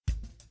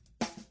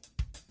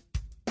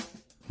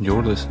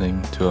You're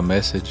listening to a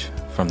message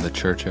from the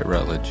Church at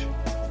Rutledge.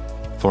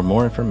 For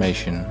more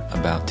information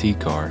about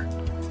TCAR,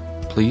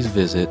 please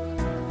visit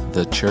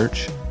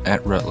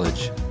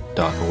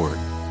thechurchatrutledge.org.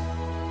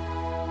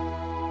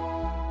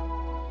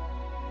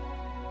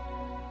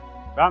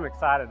 I'm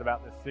excited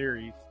about this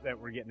series that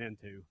we're getting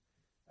into.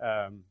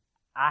 I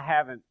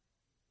haven't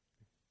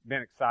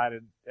been as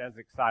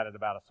excited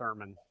about a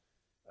sermon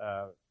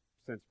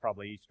since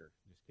probably Easter.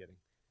 Just kidding.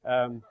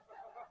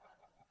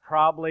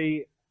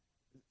 Probably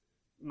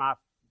my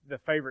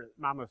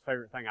most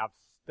favorite thing I've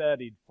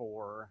studied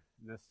for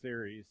in this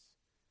series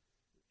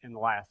in the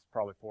last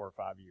probably 4 or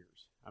 5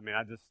 years. I mean,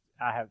 I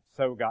have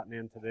so gotten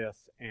into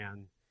this,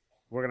 and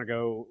we're gonna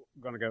go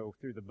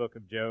through the book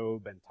of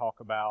Job and talk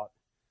about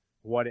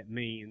what it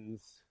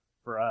means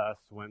for us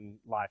when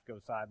life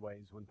goes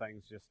sideways, when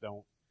things just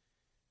don't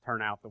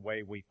turn out the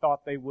way we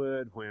thought they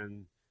would,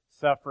 when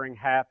suffering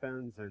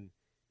happens. And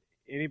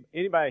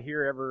anybody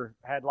here ever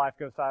had life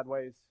go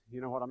sideways?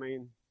 You know what I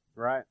mean,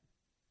 right?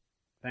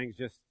 Things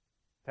just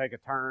take a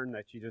turn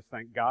that you just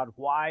think, God,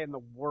 why in the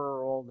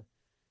world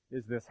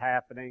is this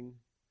happening?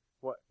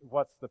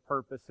 What's the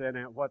purpose in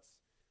it? Why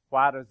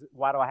do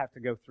I have to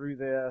go through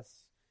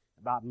this?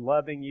 I'm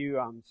loving you,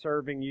 I'm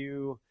serving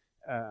you.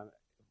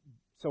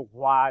 So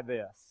why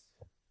this,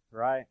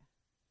 right?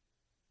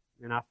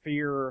 And I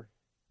fear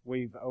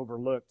we've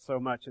overlooked so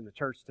much in the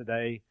church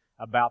today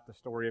about the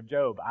story of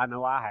Job. I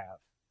know I have.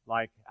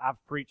 Like, I've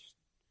preached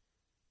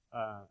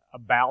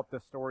about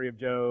the story of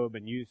Job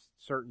and used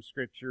certain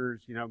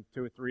scriptures, 2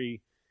 or 3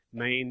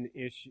 main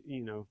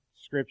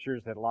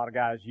scriptures that a lot of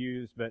guys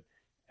use, but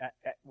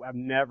I've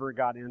never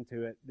got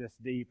into it this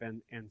deep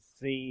and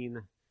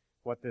seen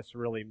what this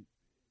really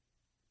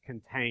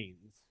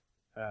contains.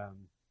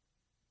 And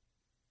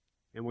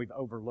we've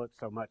overlooked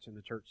so much in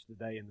the church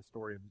today in the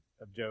story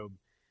of Job,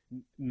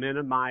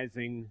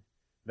 minimizing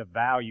the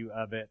value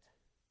of it,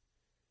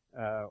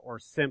 or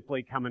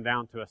simply coming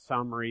down to a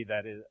summary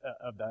that is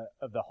of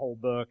the whole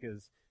book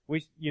is,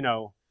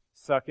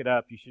 suck it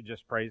up. You should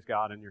just praise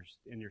God in your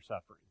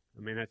suffering.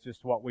 I mean, that's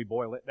just what we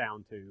boil it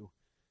down to,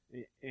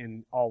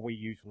 in all we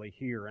usually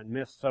hear, and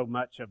miss so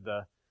much of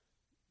the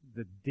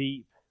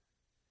deep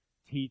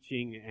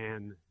teaching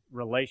and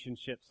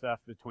relationship stuff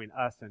between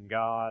us and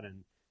God,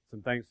 and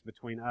some things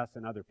between us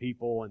and other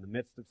people in the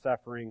midst of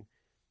suffering.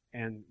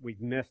 And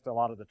we've missed a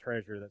lot of the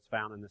treasure that's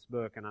found in this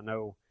book. And I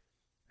know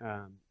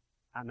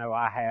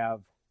I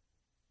have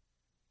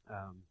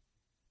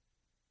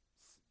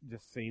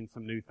just seen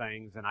some new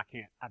things, and I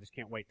just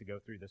can't wait to go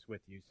through this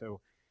with you. So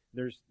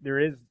there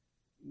is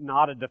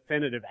not a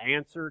definitive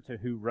answer to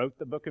who wrote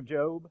the book of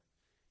Job,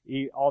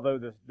 although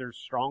there's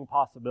strong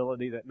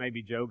possibility that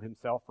maybe Job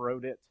himself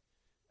wrote it,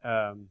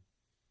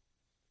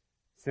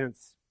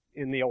 since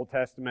in the Old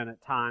Testament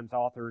at times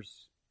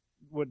authors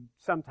would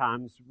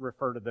sometimes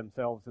refer to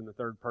themselves in the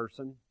third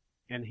person,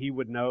 and he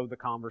would know the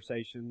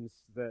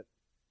conversations that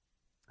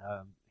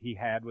he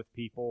had with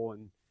people,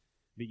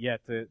 but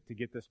yet to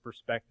get this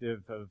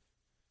perspective of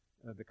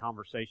the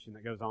conversation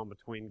that goes on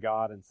between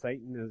God and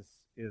Satan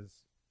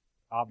is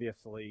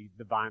obviously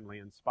divinely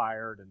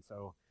inspired. And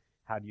so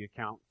how do you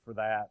account for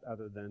that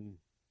other than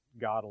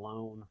God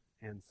alone?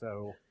 And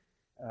so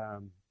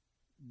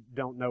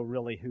don't know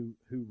really who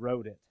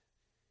wrote it.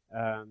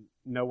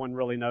 No one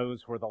really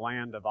knows where the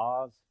land of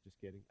Uz, just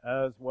kidding,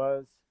 Uz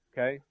was,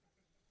 okay?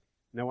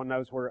 No one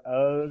knows where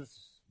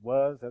Uz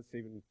was. That's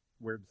even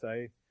weird to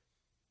say.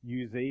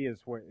 Uz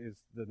is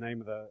the name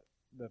of the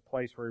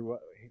place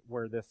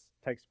where this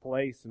takes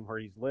place and where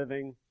he's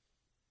living.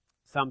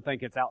 Some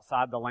think it's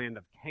outside the land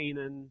of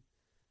Canaan,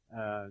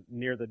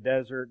 near the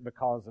desert,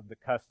 because of the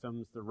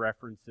customs, the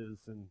references,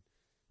 and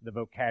the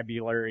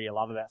vocabulary, a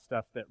lot of that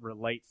stuff that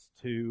relates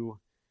to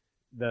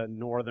the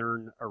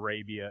northern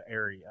Arabia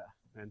area.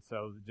 And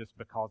so just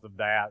because of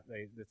that,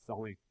 it's the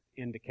only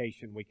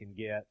indication we can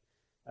get.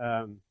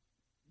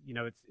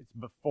 It's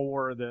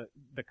before the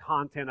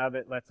content of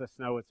it lets us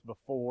know it's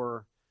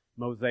before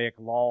Mosaic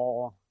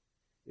law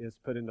is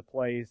put into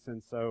place.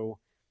 And so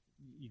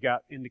you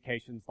got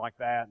indications like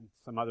that and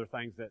some other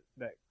things that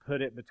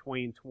put it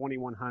between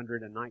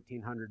 2100 and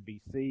 1900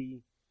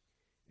 BC.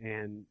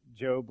 And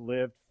Job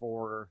lived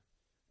for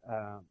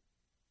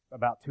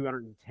about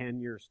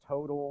 210 years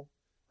total,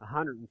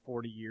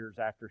 140 years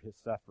after his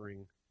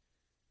suffering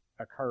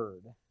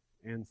occurred.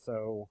 And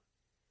so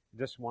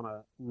just want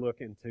to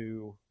look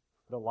into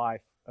the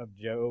life of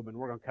Job, and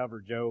we're going to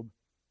cover Job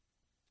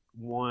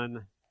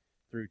 1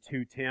 through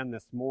 2:10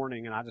 this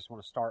morning, and I just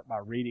want to start by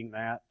reading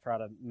that, try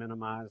to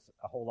minimize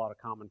a whole lot of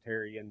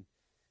commentary and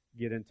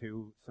get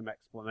into some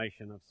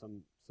explanation of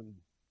some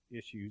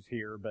issues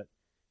here, but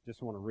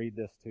just want to read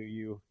this to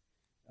you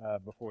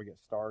before we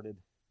get started.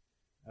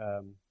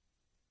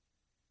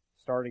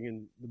 Starting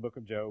in the book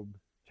of Job,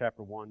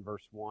 chapter 1,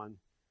 verse 1.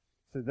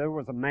 So there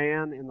was a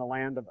man in the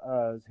land of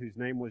Uz whose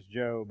name was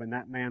Job, and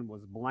that man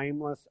was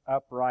blameless,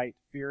 upright,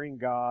 fearing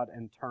God,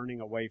 and turning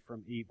away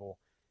from evil.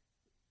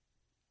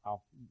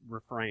 I'll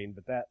refrain,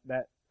 but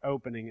that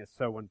opening is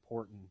so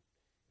important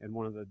and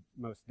one of the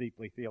most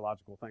deeply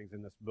theological things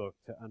in this book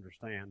to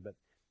understand. But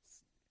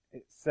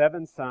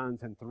 7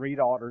 sons and 3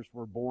 daughters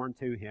were born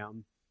to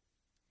him.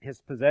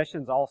 His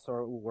possessions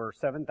also were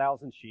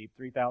 7,000 sheep,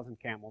 3,000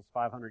 camels,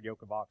 500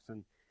 yoke of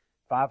oxen,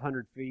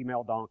 500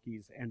 female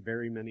donkeys, and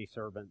very many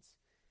servants.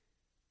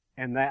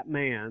 And that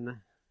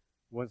man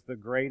was the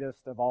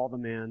greatest of all the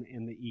men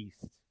in the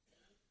east.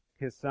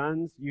 His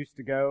sons used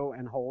to go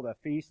and hold a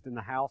feast in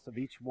the house of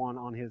each one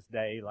on his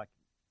day, like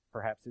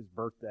perhaps his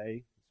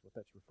birthday, that's what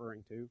that's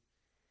referring to.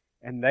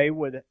 And they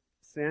would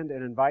send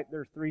and invite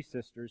their 3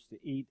 sisters to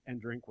eat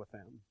and drink with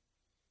them.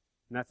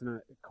 And that's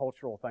a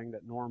cultural thing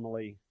that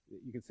normally,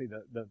 you can see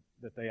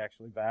that they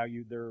actually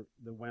valued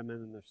the women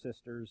and their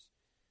sisters,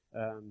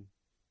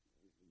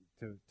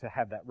 to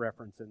have that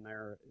reference in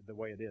there the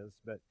way it is.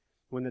 But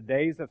when the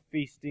days of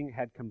feasting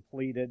had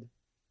completed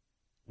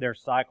their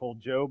cycle,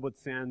 Job would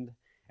send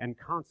and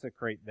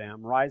consecrate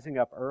them, rising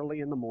up early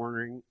in the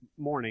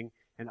morning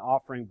and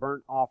offering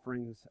burnt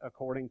offerings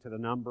according to the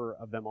number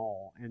of them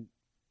all. And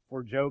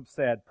for Job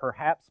said,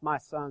 "Perhaps my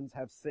sons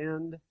have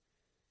sinned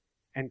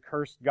and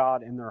cursed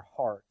God in their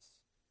hearts."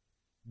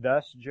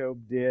 Thus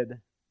Job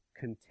did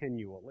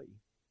continually.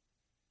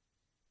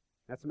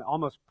 That's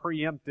almost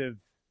preemptive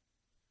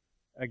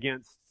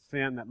against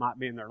sin that might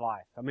be in their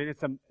life. I mean,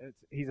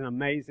 he's an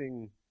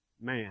amazing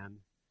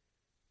man,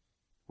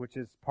 which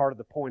is part of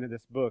the point of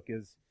this book.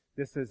 Is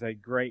this is a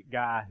great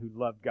guy who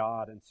loved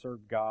God and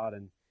served God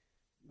and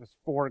was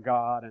for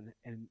God,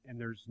 and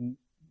there's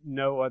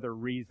no other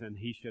reason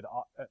he should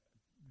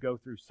go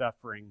through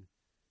suffering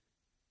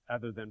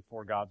other than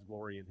for God's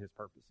glory and His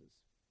purposes.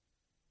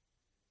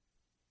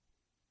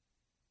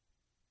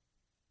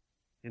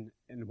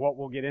 And what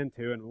we'll get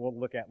into, and we'll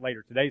look at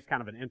later, today's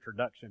kind of an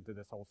introduction to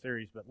this whole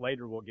series, but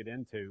later we'll get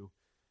into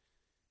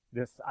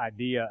this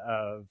idea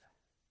of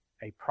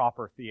a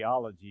proper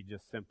theology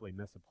just simply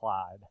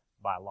misapplied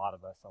by a lot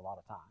of us a lot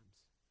of times.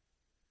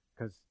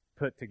 Because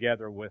put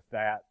together with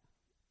that,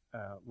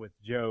 with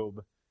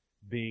Job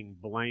being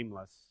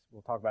blameless,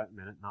 we'll talk about it in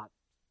a minute, not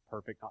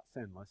perfect, not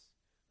sinless,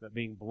 but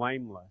being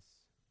blameless.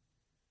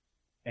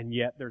 And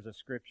yet there's a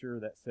scripture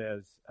that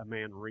says a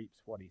man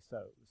reaps what he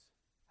sows.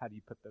 How do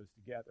you put those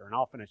together? And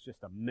often it's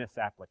just a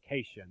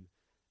misapplication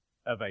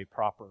of a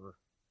proper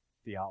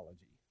theology.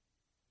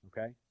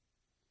 Okay?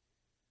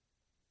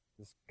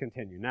 Let's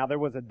continue. Now there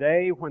was a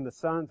day when the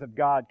sons of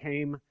God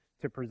came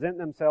to present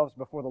themselves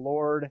before the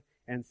Lord,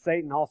 and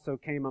Satan also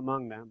came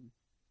among them.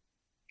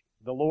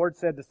 The Lord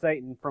said to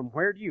Satan, "From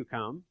where do you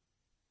come?"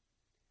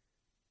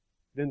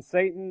 Then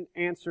Satan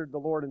answered the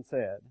Lord and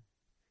said,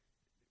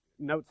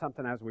 note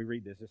something as we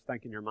read this, just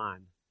think in your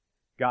mind.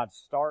 God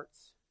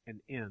starts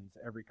and ends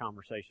every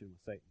conversation with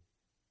Satan.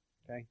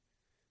 Okay?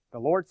 The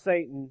Lord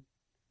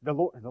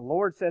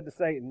said to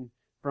Satan,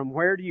 "From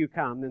where do you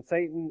come?" Then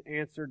Satan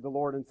answered the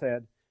Lord and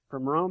said,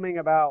 "From roaming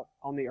about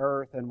on the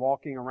earth and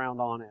walking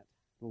around on it."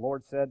 The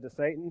Lord said to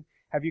Satan,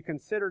 "Have you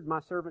considered my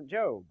servant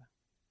Job?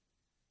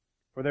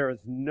 For there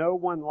is no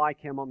one like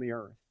him on the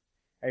earth,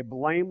 a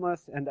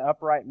blameless and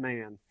upright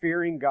man,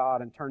 fearing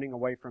God and turning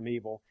away from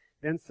evil."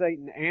 Then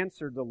Satan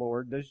answered the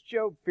Lord, "Does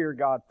Job fear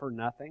God for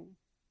nothing?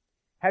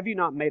 Have you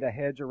not made a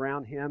hedge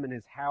around him and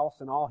his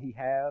house and all he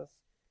has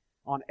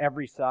on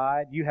every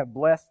side? You have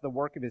blessed the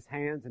work of his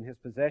hands, and his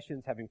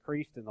possessions have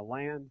increased in the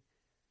land.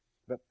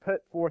 But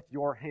put forth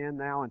your hand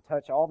now and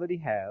touch all that he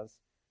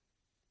has,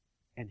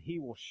 and he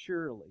will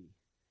surely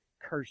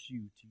curse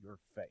you to your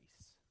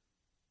face."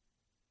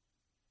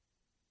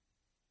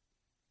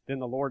 Then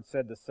the Lord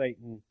said to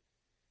Satan,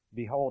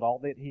 "Behold, all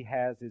that he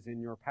has is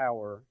in your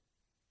power.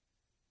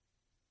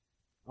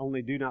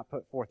 Only do not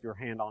put forth your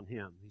hand on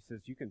him." He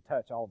says, you can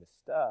touch all this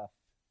stuff,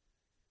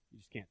 you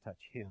just can't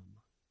touch him.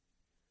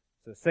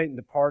 So Satan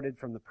departed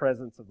from the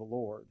presence of the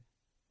Lord.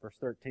 Verse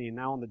 13,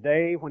 now on the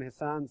day when his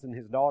sons and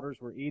his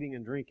daughters were eating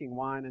and drinking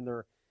wine in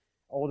their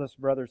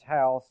oldest brother's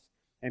house,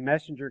 a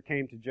messenger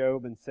came to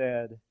Job and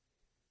said,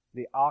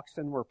 "The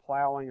oxen were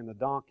plowing and the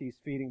donkeys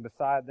feeding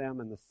beside them,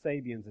 and the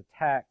Sabeans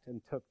attacked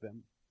and took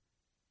them.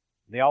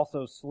 They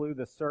also slew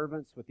the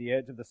servants with the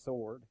edge of the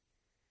sword,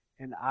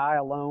 and I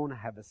alone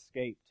have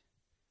escaped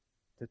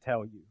to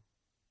tell you."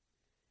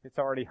 It's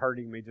already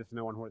hurting me just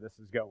knowing where this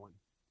is going.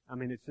 I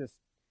mean, it's just,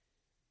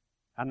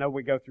 I know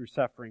we go through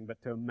suffering,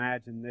 but to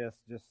imagine this,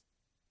 just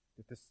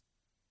that this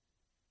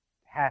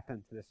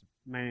happened to this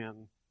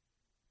man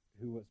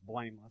who was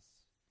blameless.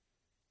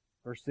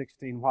 Verse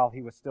 16, while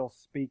he was still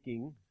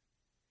speaking,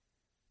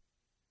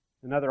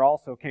 another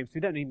also came. So he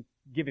doesn't even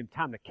give him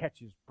time to catch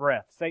his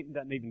breath. Satan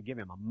doesn't even give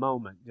him a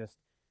moment. Just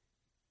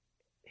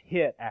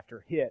hit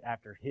after hit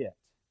after hit.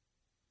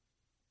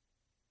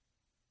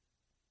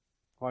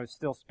 While he was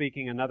still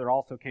speaking, another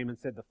also came and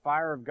said, "The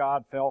fire of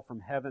God fell from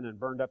heaven and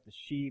burned up the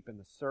sheep and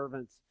the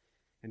servants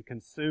and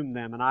consumed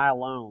them, and I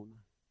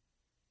alone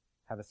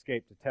have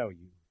escaped to tell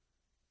you."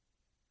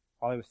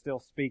 While he was still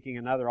speaking,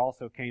 another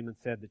also came and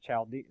said,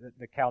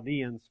 the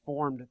Chaldeans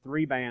formed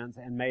 3 bands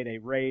and made a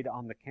raid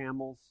on the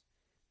camels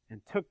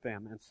and took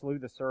them and slew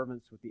the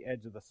servants with the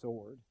edge of the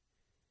sword.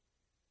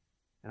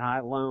 And I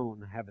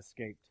alone have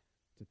escaped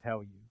to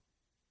tell you.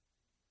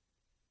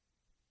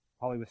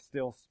 While he was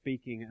still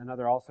speaking,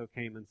 another also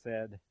came and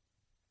said,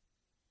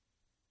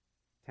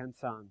 10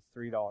 sons,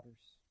 3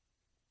 daughters.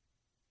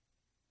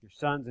 Your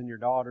sons and your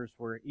daughters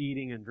were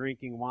eating and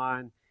drinking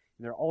wine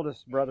in their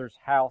oldest brother's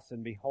house,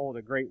 and behold,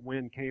 a great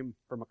wind came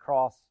from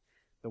across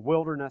the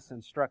wilderness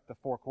and struck the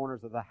four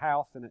corners of the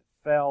house, and it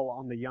fell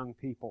on the young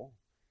people,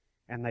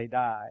 and they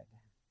died.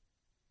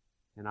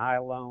 And I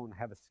alone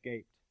have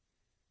escaped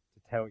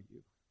to tell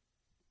you.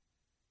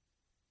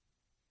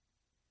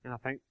 And I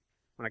think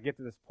when I get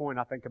to this point,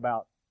 I think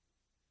about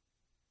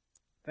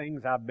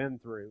things I've been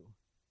through.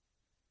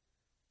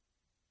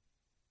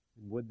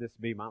 And would this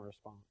be my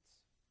response?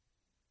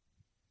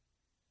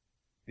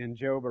 And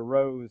Job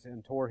arose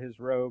and tore his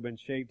robe and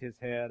shaved his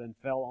head and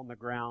fell on the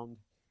ground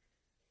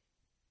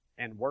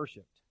and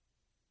worshipped.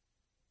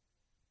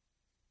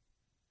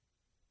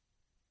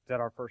 Is that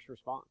our first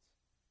response?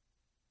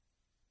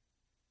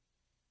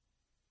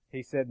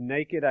 He said,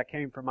 naked I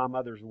came from my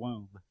mother's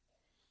womb,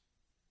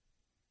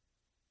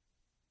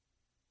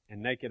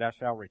 and naked I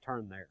shall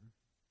return there.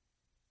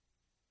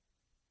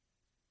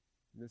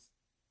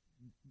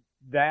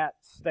 That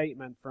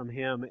statement from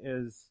him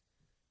is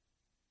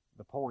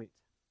the point.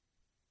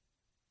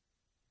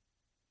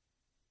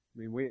 I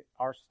mean,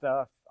 our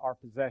stuff, our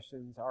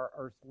possessions, our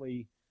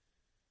earthly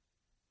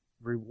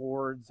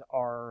rewards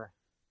are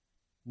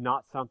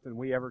not something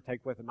we ever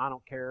take with them. I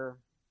don't care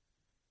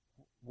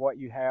what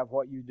you have,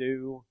 what you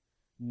do.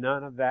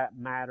 None of that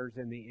matters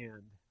in the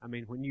end. I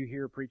mean, when you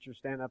hear preachers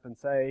stand up and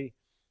say,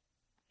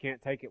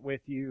 can't take it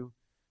with you,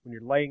 when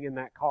you're laying in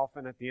that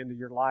coffin at the end of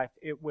your life,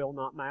 it will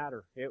not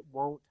matter. It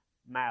won't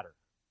matter.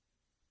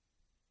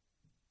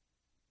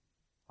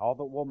 All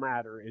that will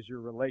matter is your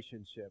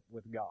relationship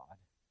with God.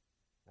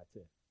 That's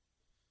it.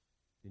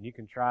 And you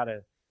can try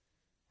to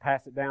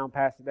pass it down,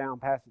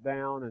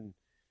 and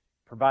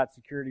provide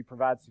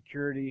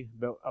security,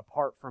 but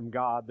apart from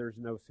God, there's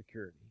no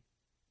security.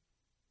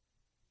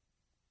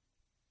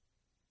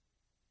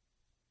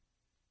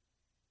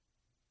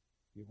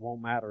 It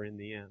won't matter in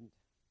the end.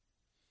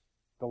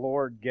 The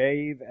Lord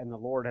gave and the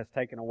Lord has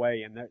taken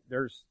away, and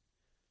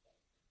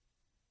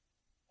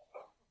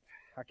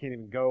I can't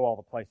even go all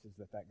the places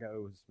that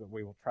goes, but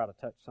we will try to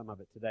touch some of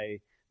it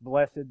today.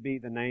 Blessed be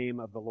the name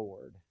of the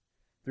Lord.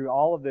 Through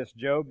all of this,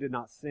 Job did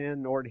not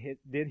sin, nor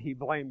did he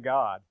blame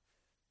God.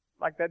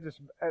 Like that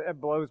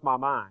blows my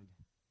mind.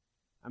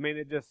 I mean,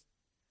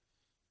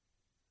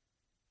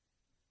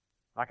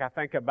 I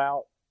think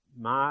about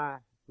my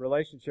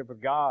relationship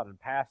with God and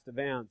past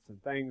events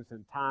and things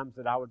and times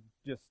that I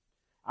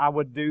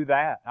would do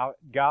that.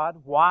 God,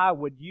 why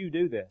would you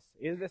do this?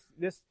 Is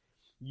this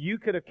you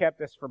could have kept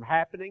this from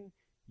happening?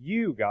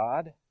 You,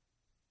 God.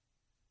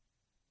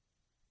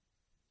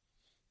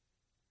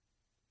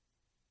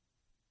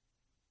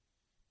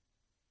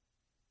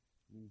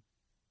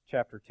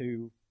 Chapter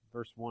 2,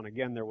 verse 1,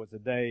 again, there was a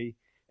day,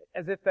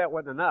 as if that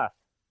wasn't enough.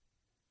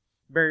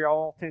 Bury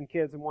all 10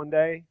 kids in one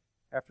day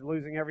after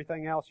losing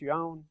everything else you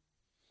own.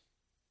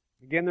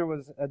 Again, there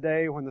was a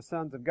day when the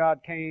sons of God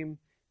came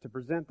to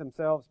present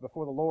themselves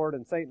before the Lord,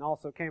 and Satan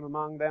also came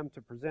among them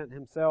to present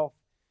himself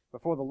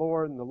before the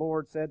Lord. And the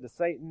Lord said to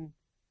Satan,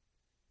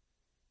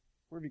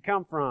 where have you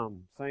come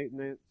from?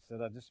 Satan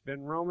said, I've just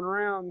been roaming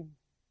around.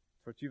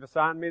 That's what you've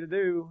assigned me to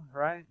do,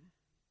 right?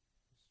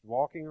 Just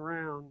walking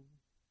around,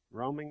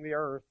 roaming the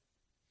earth.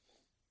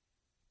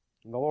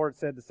 And the Lord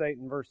said to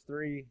Satan, verse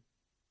 3,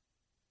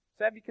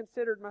 so have you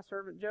considered my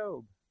servant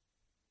Job?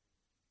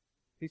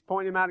 He's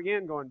pointing him out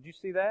again, going, did you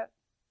see that?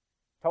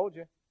 Told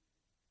you.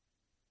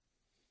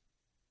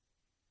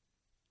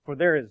 For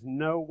there is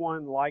no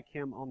one like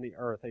him on the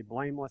earth, a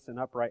blameless and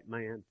upright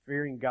man,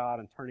 fearing God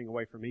and turning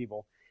away from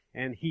evil.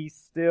 And he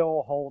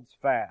still holds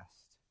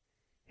fast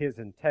his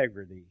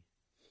integrity,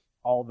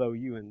 although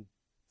you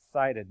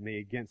incited me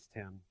against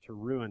him to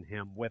ruin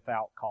him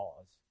without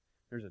cause.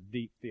 There's a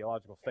deep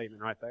theological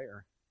statement right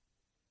there.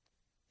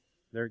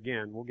 There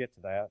again, we'll get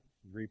to that.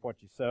 You reap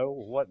what you sow.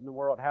 Well, what in the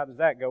world, how does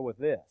that go with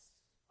this?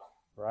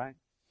 Right?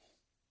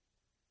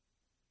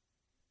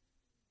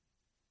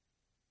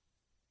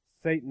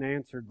 Satan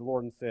answered the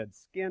Lord and said,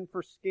 skin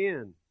for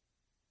skin.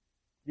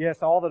 Yes,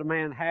 all that a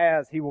man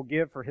has he will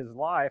give for his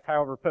life.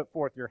 However, put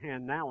forth your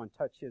hand now and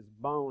touch his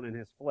bone and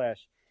his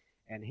flesh,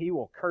 and he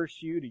will curse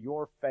you to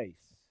your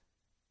face.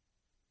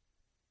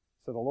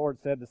 So the Lord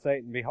said to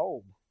Satan,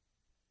 behold,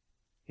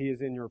 he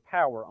is in your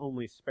power,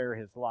 only spare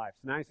his life.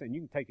 So now he's saying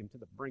you can take him to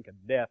the brink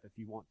of death if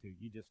you want to.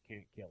 You just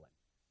can't kill him.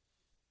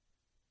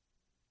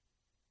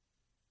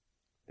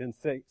 Then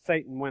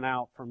Satan went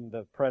out from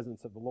the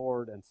presence of the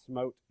Lord and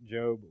smote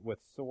Job with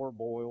sore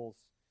boils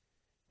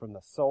from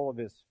the sole of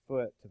his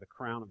foot to the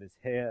crown of his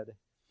head.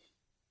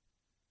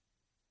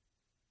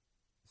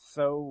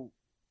 So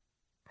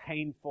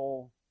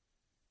painful,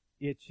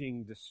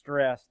 itching,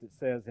 distressed, it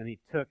says, and he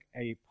took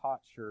a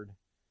potsherd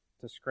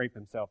to scrape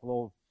himself,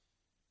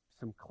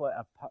 some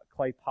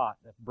clay pot,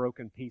 a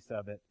broken piece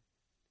of it,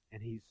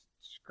 and he's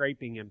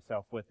scraping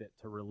himself with it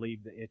to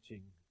relieve the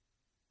itching.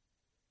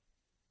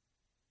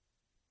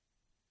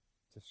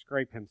 To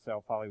scrape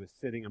himself while he was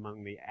sitting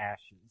among the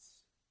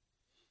ashes.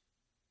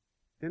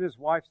 Then his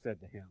wife said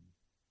to him,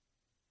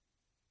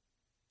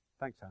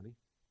 thanks, honey.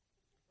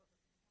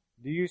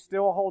 Do you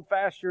still hold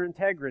fast your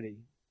integrity?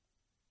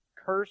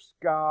 Curse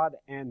God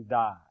and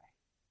die.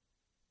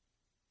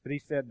 But he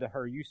said to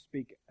her, you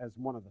speak as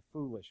one of the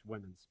foolish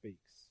women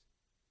speaks.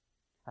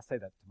 I say that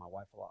to my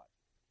wife a lot.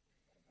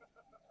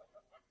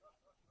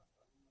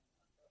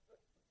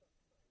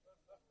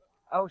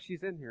 Oh,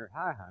 she's in here.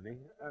 Hi, honey.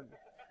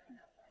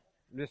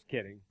 I'm just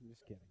kidding.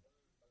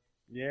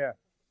 Yeah.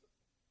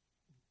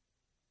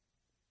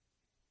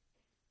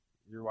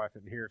 Your wife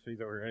isn't here, so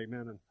she's over here.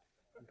 Amen.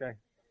 Okay.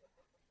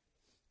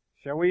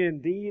 Shall we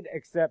indeed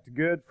accept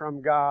good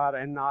from God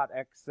and not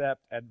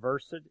accept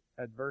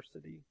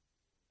adversity?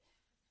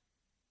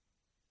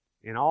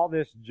 In all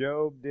this,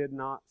 Job did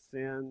not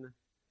sin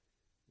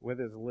with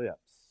his lips.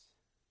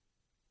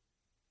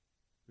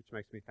 Which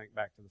makes me think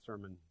back to the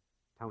sermon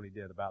Tony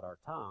did about our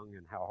tongue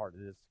and how hard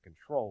it is to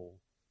control.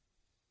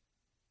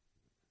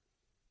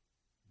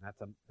 That's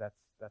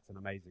an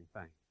amazing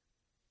thing.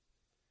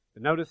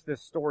 But notice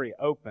this story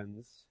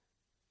opens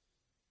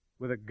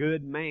with a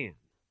good man.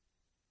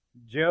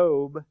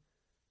 Job,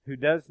 who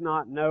does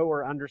not know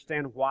or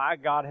understand why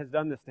God has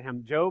done this to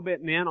him. Job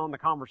isn't in on the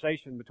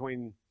conversation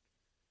between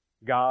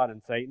God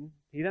and Satan.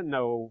 He doesn't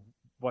know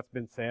what's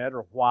been said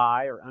or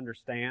why or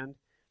understand.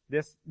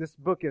 This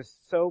book is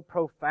so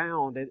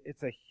profound.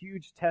 It's a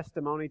huge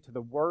testimony to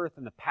the worth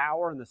and the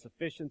power and the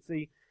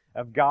sufficiency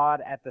of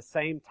God. At the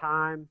same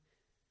time,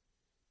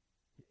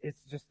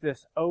 it's just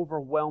this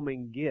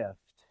overwhelming gift,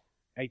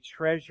 a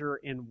treasure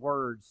in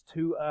words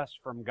to us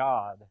from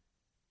God.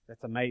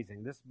 That's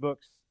amazing. This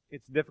book's,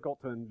 it's difficult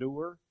to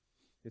endure.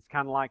 It's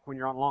kind of like when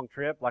you're on a long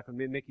trip, like when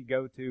me and Nikki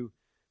go to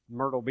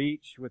Myrtle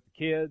Beach with the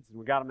kids, and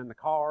we got them in the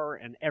car,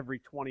 and every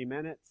 20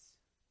 minutes,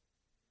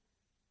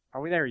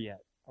 are we there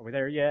yet? Are we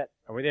there yet?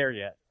 Are we there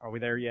yet? Are we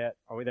there yet?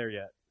 Are we there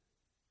yet?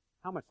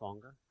 How much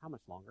longer? How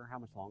much longer? How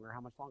much longer? How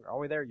much longer? Are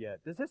we there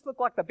yet? Does this look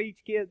like the beach,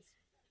 kids?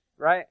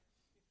 Right?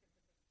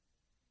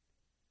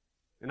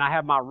 And I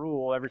have my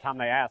rule every time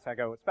they ask, I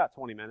go, it's about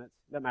 20 minutes.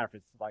 Doesn't matter if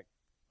it's like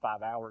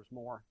 5 hours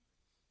more.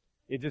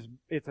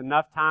 It's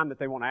enough time that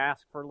they want to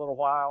ask for a little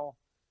while,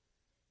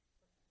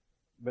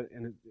 but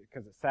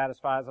because it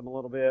satisfies them a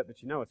little bit,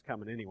 but you know it's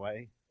coming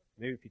anyway.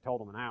 Maybe if you told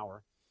them an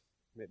hour,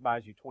 it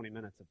buys you 20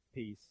 minutes of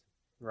peace,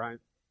 right?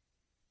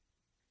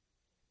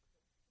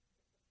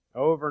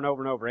 Over and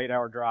over and over,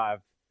 8-hour drive.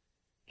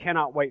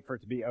 Cannot wait for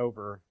it to be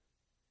over.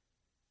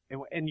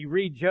 And you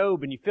read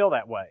Job and you feel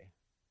that way.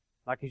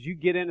 Like as you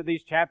get into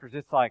these chapters,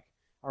 it's like,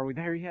 are we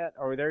there yet?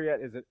 Are we there yet?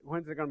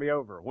 When's it going to be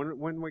over? When are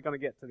we going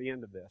to get to the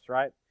end of this,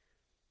 right?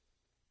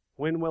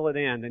 When will it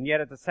end? And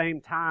yet at the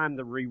same time,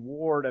 the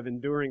reward of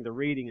enduring the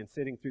reading and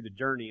sitting through the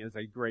journey is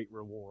a great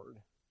reward.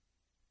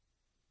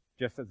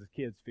 Just as the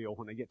kids feel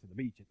when they get to the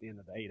beach at the end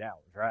of the 8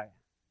 hours, right?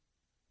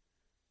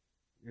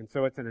 And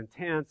so it's an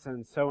intense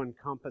and so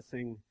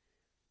encompassing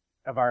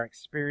of our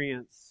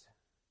experience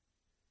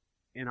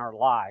in our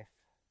life.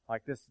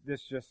 Like this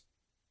just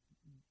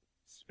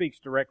speaks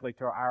directly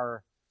to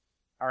our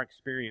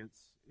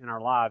experience in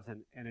our lives,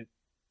 and it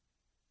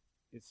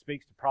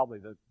speaks to probably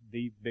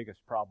the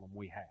biggest problem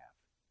we have.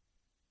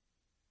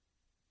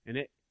 And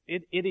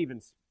it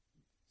even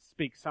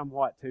speaks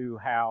somewhat to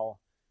how,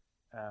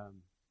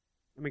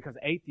 because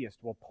atheists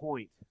will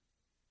point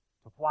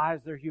to why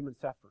is there human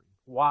suffering?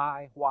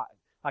 Why?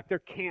 Like there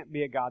can't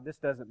be a God. This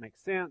doesn't make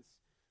sense.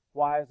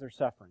 Why is there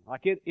suffering?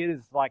 Like it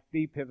is like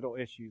the pivotal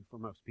issue for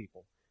most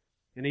people.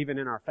 And even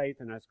in our faith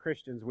and as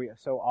Christians, we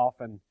so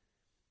often,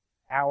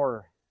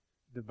 our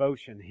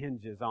devotion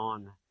hinges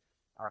on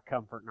our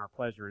comfort and our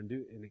pleasure, and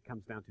it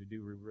comes down to,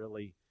 do we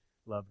really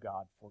love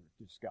God for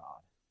just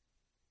God?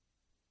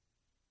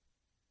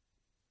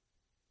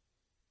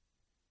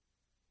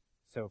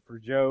 So for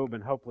Job,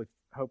 and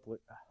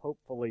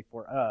hopefully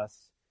for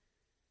us,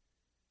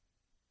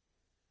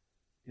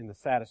 in the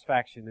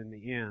satisfaction in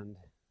the end,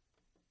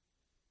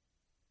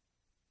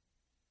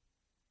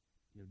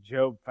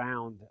 Job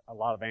found a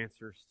lot of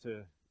answers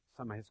to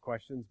some of his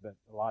questions, but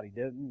a lot he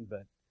didn't.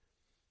 But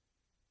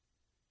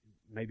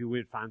maybe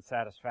we'd find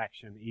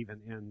satisfaction even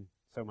in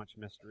so much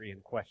mystery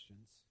and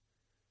questions.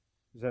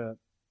 There's a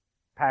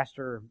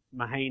Pastor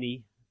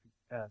Mahaney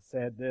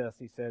said this.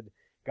 He said,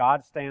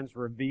 God stands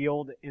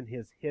revealed in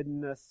His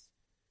hiddenness,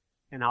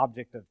 an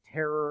object of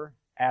terror,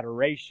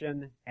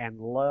 adoration, and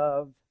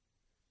love,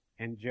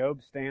 and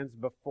Job stands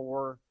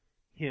before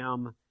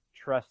Him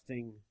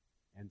trusting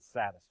and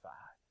satisfied.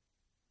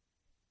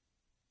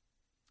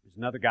 There's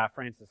another guy,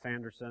 Francis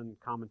Anderson,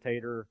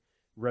 commentator,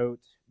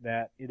 wrote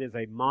that it is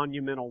a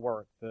monumental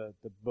work, the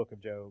book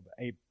of Job,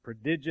 a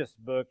prodigious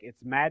book.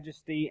 Its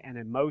majesty and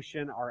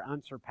emotion are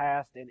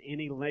unsurpassed in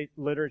any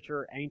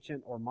literature,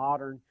 ancient or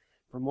modern.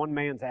 From one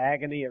man's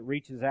agony, it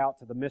reaches out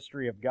to the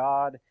mystery of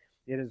God.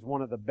 It is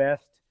one of the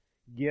best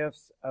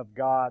gifts of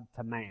God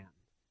to man.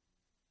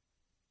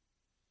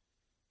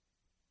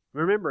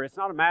 Remember, it's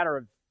not a matter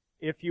of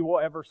if you will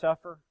ever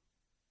suffer,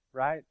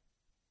 right?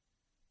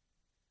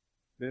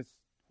 This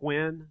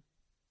when.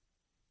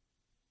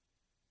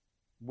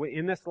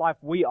 In this life,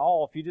 we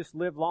all, if you just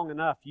live long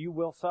enough, you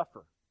will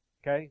suffer.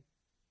 Okay?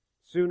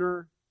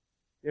 Sooner,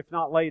 if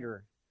not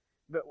later.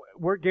 But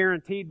we're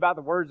guaranteed by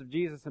the words of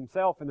Jesus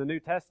Himself in the New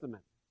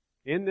Testament.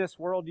 In this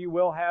world you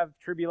will have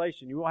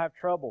tribulation. You will have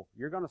trouble.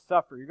 You're going to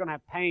suffer. You're going to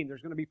have pain.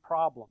 There's going to be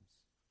problems.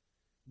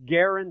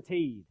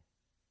 Guaranteed.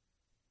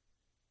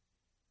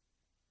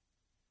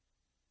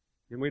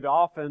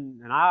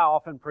 And I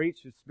often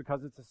preach it's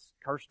because it's a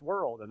cursed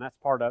world, and that's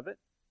part of it.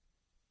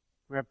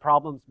 We have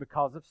problems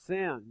because of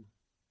sin.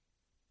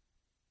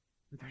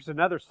 But there's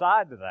another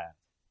side to that.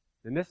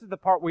 And this is the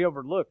part we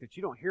overlook that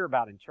you don't hear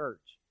about in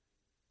church.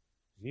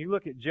 When you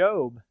look at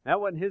Job, that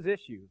wasn't his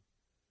issue.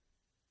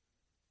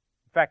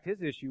 In fact,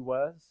 his issue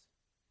was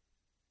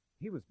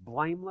he was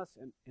blameless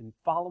and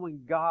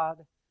following God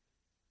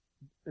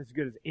as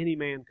good as any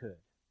man could.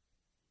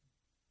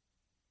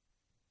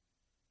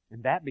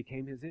 And that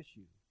became his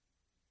issue.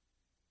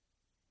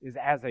 Is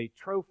as a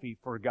trophy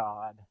for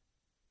God,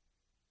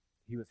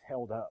 he was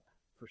held up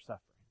for suffering.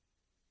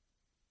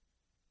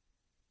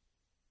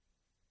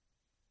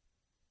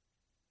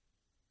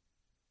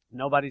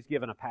 Nobody's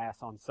given a pass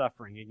on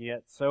suffering, and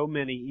yet so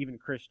many, even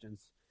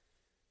Christians,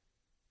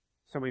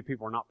 so many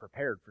people are not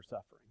prepared for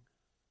suffering.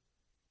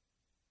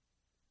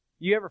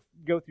 You ever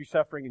go through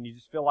suffering and you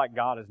just feel like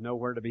God is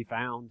nowhere to be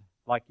found?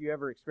 Like you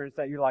ever experience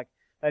that? You're like,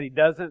 that He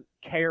doesn't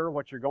care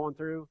what you're going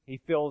through. He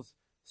feels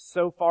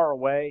so far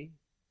away.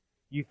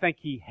 You think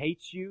He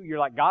hates you. You're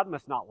like, God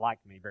must not like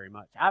me very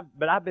much.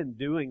 But I've been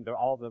doing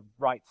all the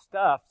right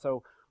stuff,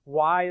 so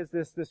why is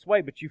this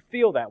way? But you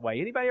feel that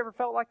way. Anybody ever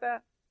felt like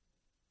that?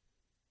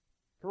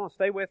 Come on,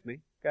 stay with me,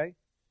 okay?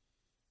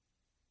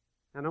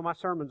 I know my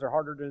sermons are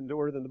harder to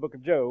endure than the book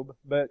of Job,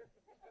 but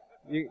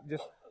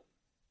let's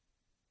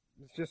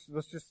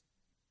just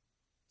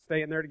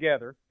stay in there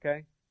together,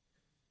 okay?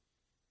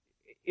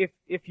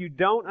 If you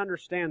don't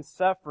understand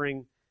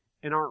suffering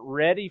and aren't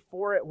ready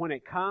for it when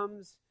it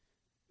comes,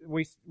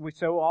 we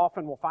so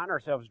often will find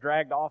ourselves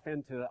dragged off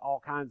into all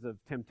kinds of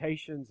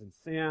temptations and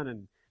sin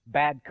and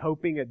bad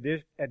coping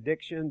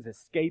addictions,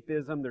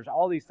 escapism. There's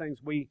all these things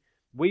we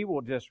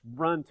will just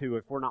run to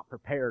if we're not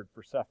prepared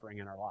for suffering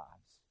in our lives.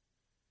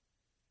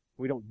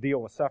 We don't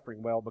deal with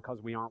suffering well because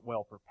we aren't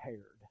well prepared.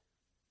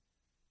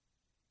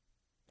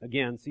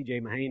 Again,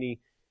 C.J. Mahaney,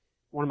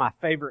 one of my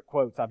favorite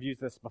quotes, I've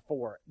used this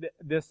before.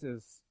 This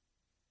is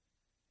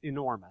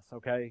enormous,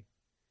 okay?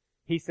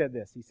 He said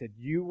this. He said,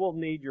 "You will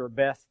need your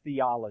best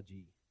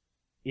theology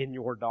in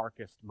your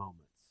darkest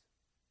moments."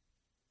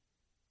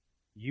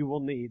 You will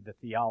need the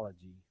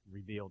theology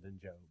revealed in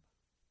Job.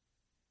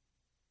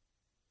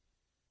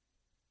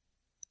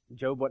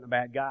 Job wasn't a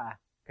bad guy,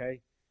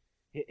 okay?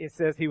 It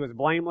says he was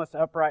blameless,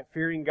 upright,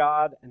 fearing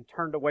God, and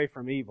turned away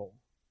from evil.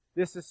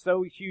 This is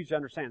so huge to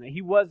understand. That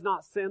he was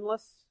not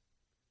sinless.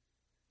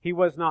 He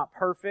was not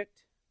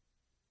perfect.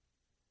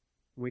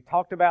 We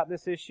talked about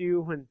this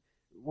issue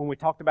when we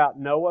talked about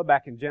Noah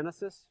back in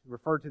Genesis,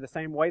 referred to the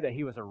same way that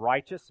he was a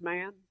righteous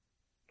man,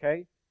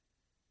 okay?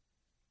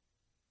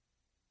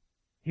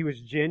 He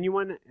was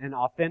genuine and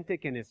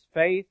authentic in his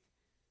faith.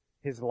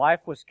 His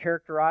life was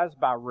characterized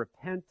by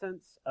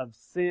repentance of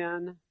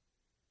sin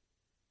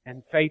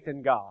and faith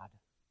in God.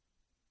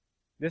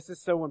 This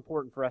is so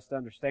important for us to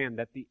understand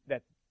that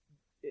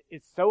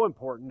it's so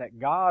important that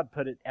God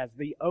put it as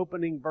the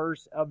opening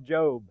verse of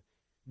Job.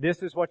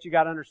 This is what you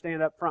got to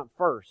understand up front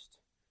first.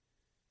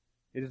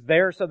 It is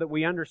there so that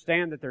we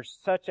understand that there's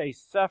such a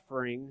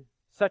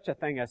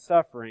thing as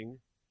suffering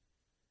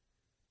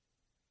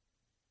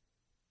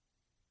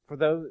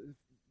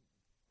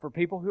for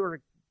people who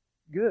are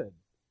good,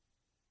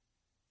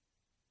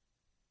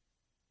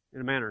 in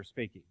a manner of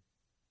speaking.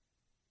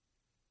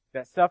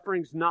 That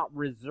suffering's not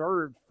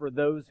reserved for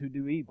those who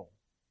do evil.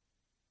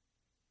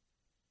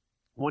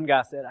 One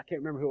guy said, I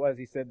can't remember who it was,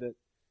 he said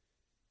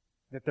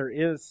that there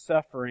is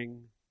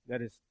suffering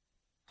that is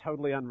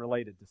totally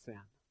unrelated to sin.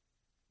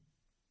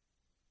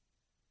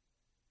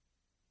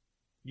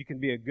 You can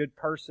be a good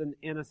person,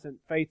 innocent,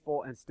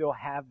 faithful, and still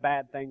have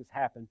bad things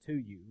happen to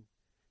you,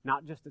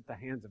 not just at the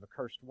hands of a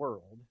cursed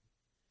world.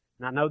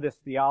 And I know this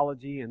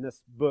theology and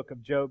this book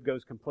of Job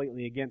goes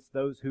completely against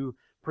those who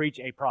preach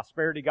a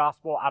prosperity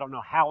gospel. I don't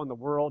know how in the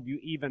world you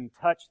even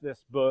touch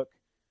this book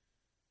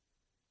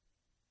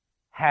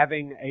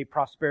having a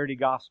prosperity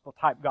gospel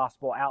type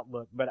gospel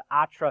outlook, but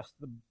I trust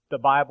the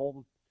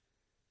Bible,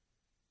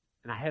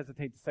 and I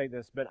hesitate to say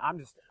this, but I'm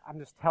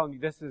just telling you,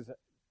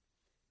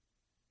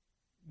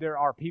 there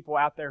are people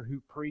out there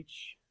who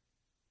preach.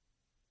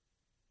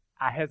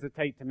 I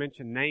hesitate to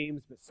mention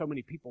names, but so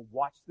many people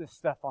watch this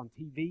stuff on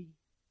TV,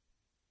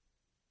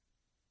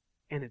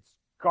 and it's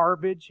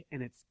garbage,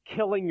 and it's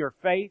killing your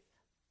faith.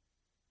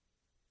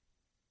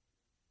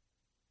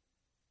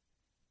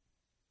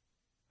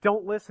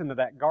 Don't listen to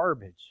that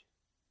garbage.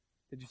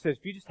 It just says,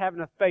 if you just have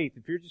enough faith,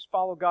 if you just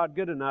follow God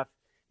good enough,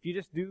 if you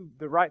just do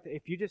the right thing,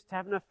 if you just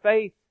have enough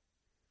faith,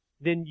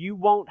 then you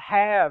won't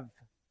have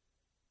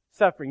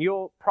suffering.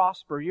 You'll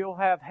prosper. You'll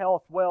have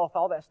health, wealth,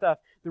 all that stuff.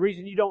 The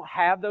reason you don't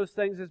have those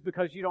things is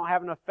because you don't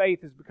have enough faith,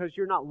 is because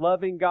you're not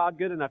loving God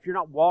good enough. You're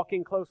not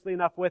walking closely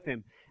enough with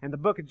Him. And the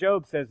book of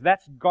Job says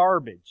that's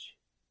garbage.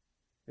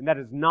 And that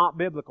is not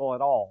biblical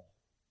at all.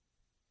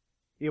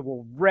 It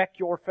will wreck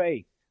your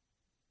faith.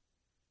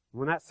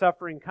 When that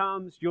suffering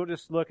comes, you'll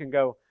just look and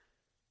go,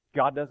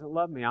 God doesn't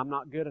love me. I'm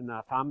not good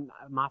enough.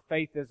 My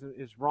faith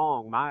is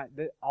wrong.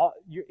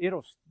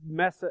 It'll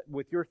mess up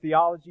with your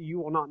theology. You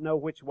will not know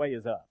which way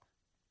is up.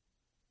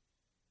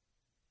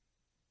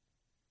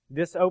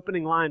 This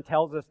opening line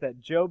tells us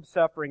that Job's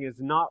suffering is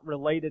not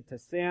related to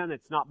sin.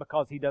 It's not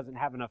because he doesn't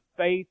have enough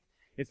faith.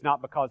 It's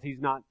not because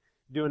he's not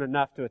doing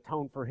enough to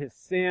atone for his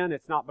sin.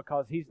 It's not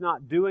because he's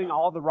not doing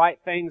all the right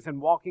things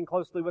and walking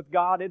closely with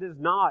God. It is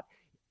not.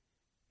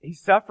 He's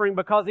suffering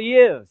because he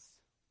is.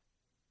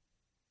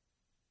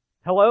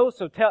 Hello?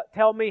 So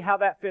tell me how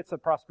that fits the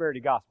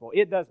prosperity gospel.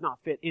 It does not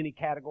fit any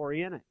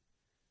category in it.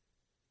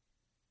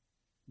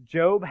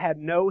 Job had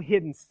no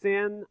hidden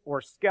sin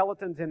or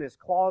skeletons in his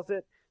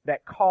closet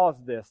that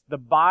caused this. The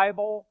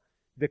Bible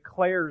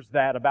declares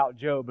that about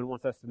Job and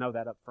wants us to know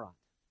that up front.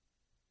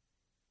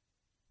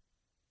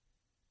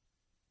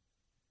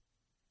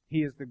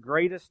 He is the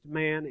greatest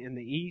man in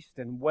the East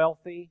and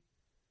wealthy.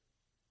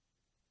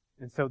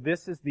 And so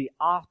this is the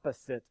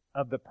opposite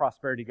of the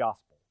prosperity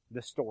gospel,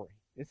 the story.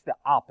 It's the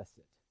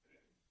opposite,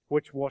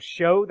 which will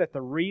show that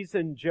the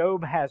reason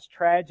Job has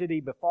tragedy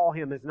befall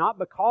him is not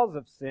because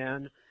of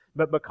sin,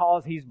 but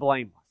because he's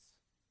blameless.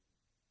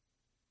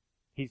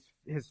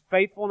 His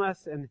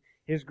faithfulness and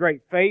his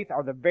great faith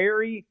are the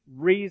very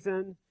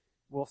reason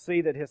we'll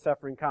see that his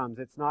suffering comes.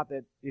 It's not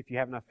that if you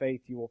have enough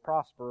faith you will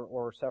prosper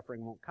or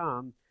suffering won't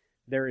come.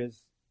 But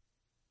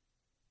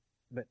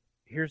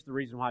here's the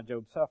reason why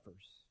Job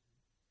suffers.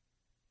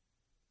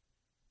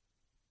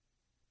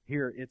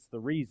 Here, it's the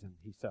reason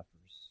he suffers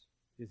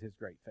is his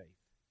great faith.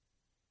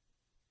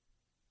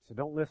 So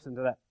don't listen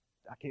to that.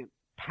 I can't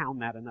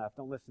pound that enough.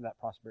 Don't listen to that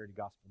prosperity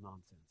gospel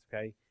nonsense,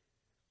 okay?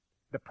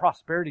 The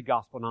prosperity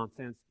gospel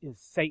nonsense is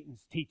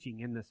Satan's teaching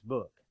in this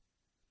book.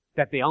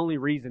 That the only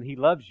reason he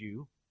loves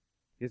you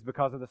is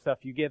because of the stuff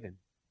you give him.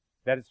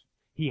 That is,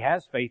 he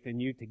has faith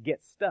in you to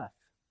get stuff.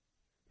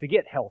 To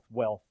get health,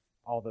 wealth,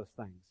 all those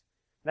things.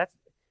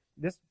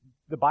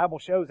 The Bible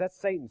shows that's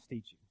Satan's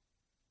teaching.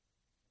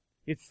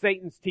 It's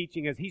Satan's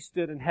teaching as he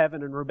stood in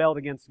heaven and rebelled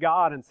against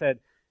God and said,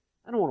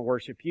 I don't want to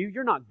worship you.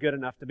 You're not good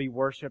enough to be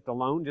worshipped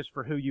alone just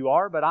for who you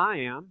are, but I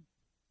am.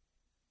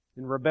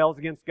 And rebels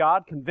against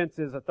God,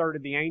 convinces a third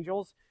of the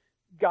angels,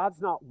 God's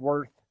not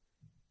worth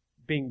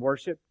being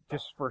worshipped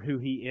just for who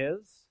He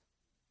is.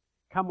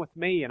 Come with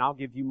me and I'll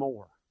give you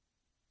more.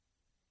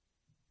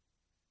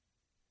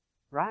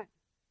 Right?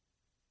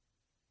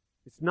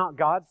 It's not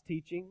God's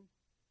teaching.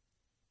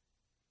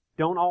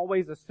 Don't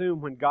always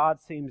assume when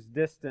God seems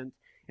distant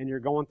and you're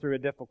going through a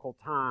difficult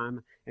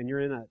time and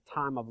you're in a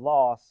time of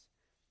loss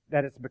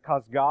that it's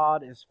because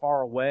God is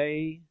far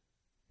away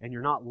and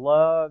you're not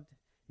loved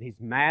and He's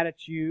mad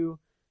at you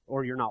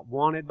or you're not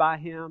wanted by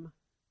Him.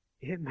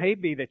 It may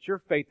be that your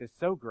faith is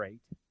so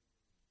great,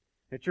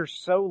 that you're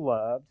so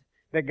loved,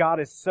 that God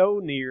is so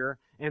near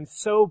and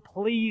so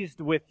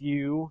pleased with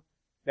you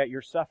that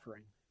you're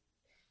suffering.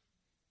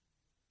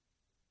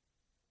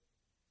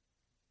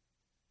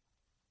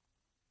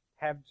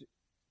 Have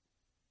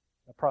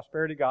a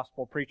prosperity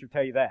gospel preacher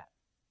tell you that.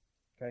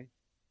 Okay?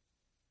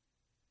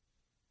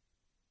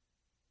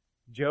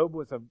 Job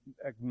was a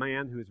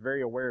man who was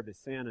very aware of his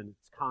sin and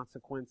its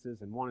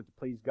consequences and wanted to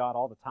please God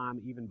all the time,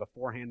 even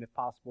beforehand if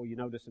possible. You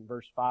notice in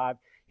verse 5,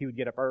 he would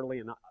get up early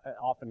and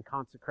often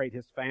consecrate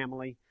his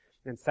family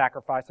and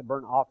sacrifice a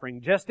burnt offering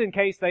just in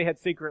case they had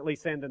secretly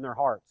sinned in their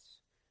hearts.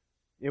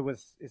 It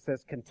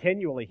says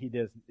continually he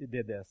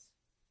did this.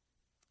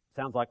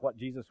 Sounds like what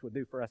Jesus would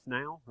do for us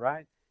now,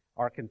 right?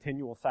 Our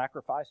continual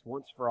sacrifice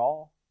once for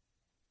all.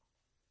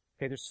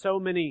 Okay, there's so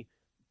many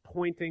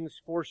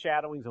pointings,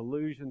 foreshadowings,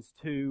 allusions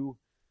to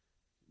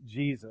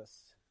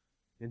Jesus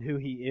and who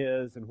He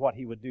is and what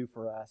He would do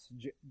for us.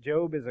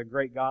 Job is a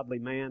great godly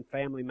man,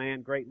 family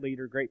man, great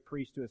leader, great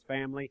priest to his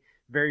family,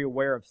 very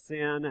aware of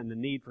sin and the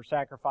need for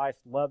sacrifice,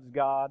 loves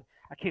God.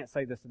 I can't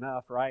say this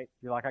enough, right?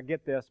 You're like, I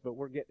get this, but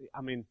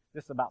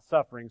this is about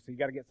suffering, so you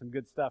got to get some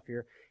good stuff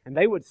here. And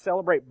they would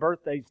celebrate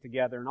birthdays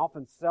together, and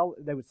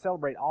they would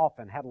celebrate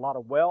often, had a lot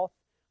of wealth,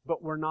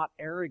 but were not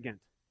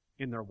arrogant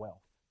in their wealth.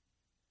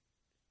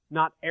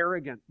 Not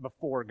arrogant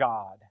before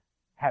God,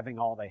 having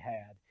all they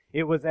had.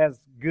 It was as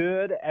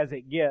good as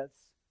it gets,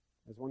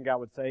 as one guy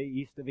would say,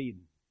 east of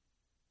Eden.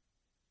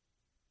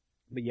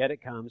 But yet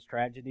it comes,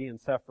 tragedy and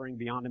suffering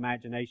beyond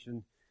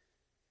imagination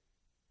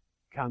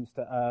comes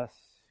to us,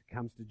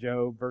 comes to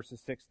Job.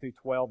 Verses 6 through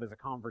 12 is a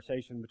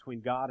conversation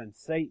between God and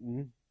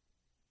Satan,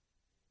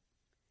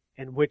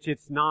 in which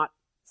it's not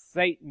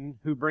Satan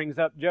who brings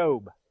up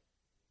Job.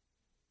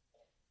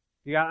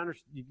 You got to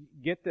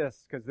get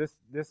this, because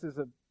this is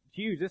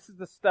huge. This is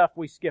the stuff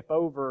we skip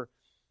over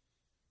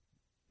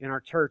in our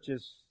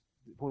churches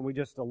when we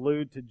just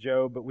allude to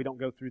Job, but we don't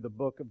go through the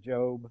book of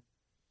Job.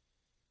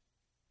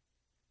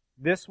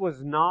 This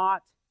was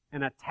not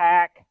an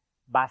attack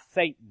by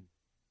Satan,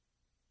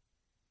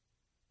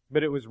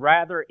 but it was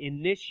rather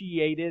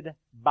initiated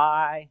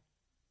by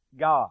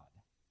God.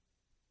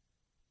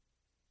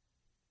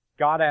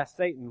 God asked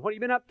Satan, "What have you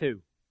been up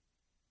to?"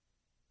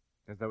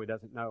 As though he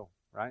doesn't know,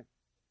 right?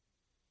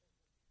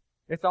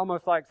 It's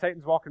almost like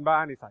Satan's walking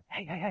by and he's like,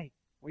 hey,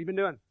 what you been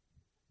doing?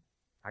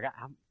 I'm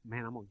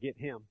going to get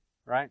him,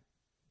 right?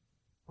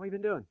 What you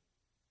been doing?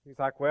 He's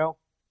like, well,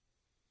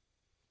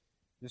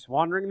 just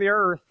wandering the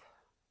earth,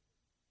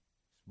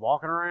 just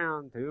walking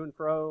around to and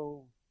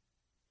fro.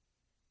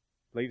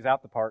 Leaves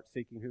out the part,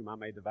 seeking whom I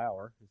may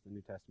devour, as the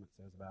New Testament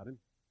says about him.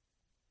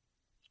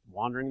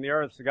 Wandering the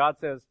earth. So God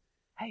says,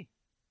 hey,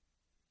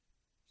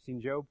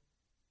 seen Job?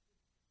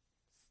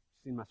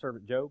 Seen my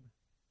servant Job?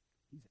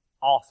 He's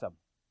awesome.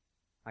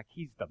 Like,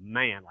 he's the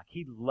man. Like,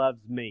 he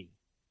loves me.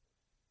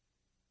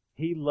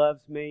 He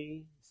loves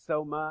me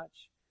so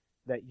much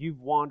that you've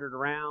wandered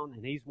around,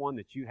 and he's one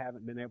that you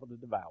haven't been able to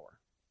devour.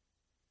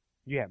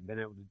 You haven't been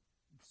able to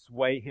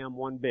sway him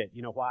one bit.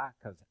 You know why?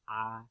 Because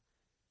I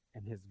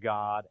am his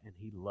God, and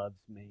he loves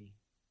me.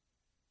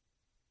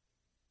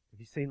 Have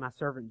you seen my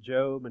servant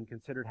Job and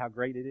considered how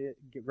great he is?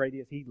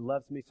 He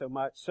loves me so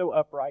much, so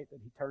upright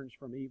that he turns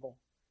from evil.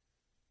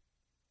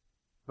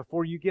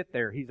 Before you get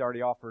there, he's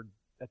already offered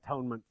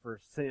atonement for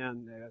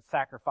sin,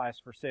 sacrifice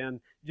for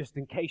sin, just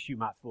in case you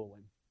might fool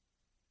him.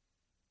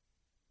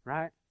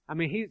 Right? I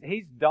mean,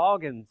 he's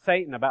dogging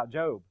Satan about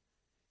Job.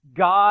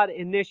 God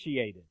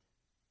initiated.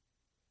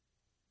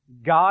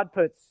 God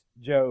puts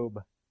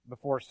Job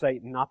before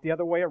Satan, not the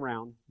other way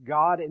around.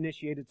 God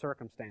initiated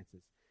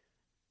circumstances.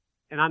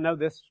 And I know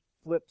this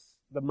flips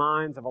the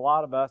minds of a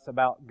lot of us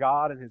about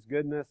God and his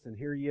goodness, and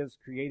here he is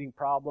creating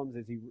problems.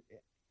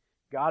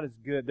 God is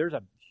good. There's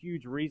a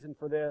huge reason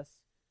for this.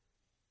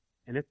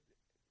 And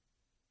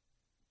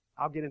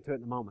I'll get into it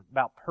in a moment,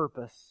 about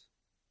purpose.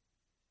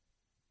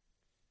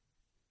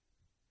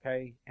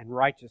 Okay? And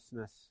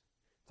righteousness.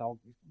 It's all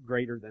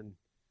greater than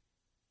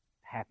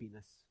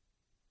happiness,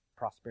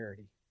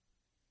 prosperity.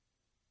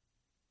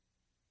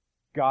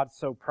 God's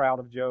so proud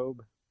of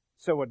Job,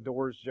 so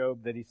adores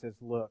Job that he says,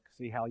 look,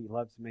 see how he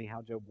loves me,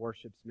 how Job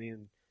worships me,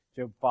 and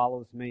Job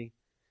follows me.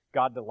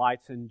 God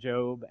delights in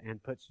Job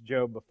and puts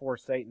Job before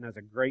Satan as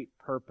a great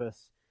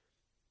purpose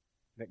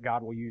that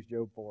God will use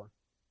Job for.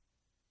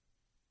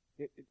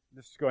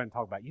 Let's go ahead and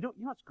talk about it. You know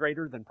what's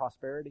greater than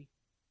prosperity?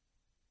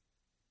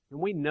 And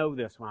we know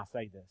this when I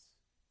say this.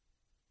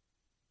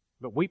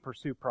 But we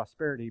pursue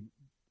prosperity,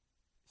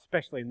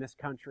 especially in this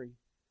country,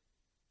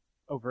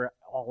 over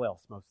all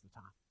else most of the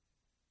time.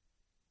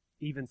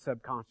 Even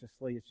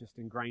subconsciously, it's just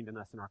ingrained in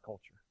us in our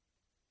culture.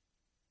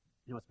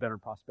 You know what's better than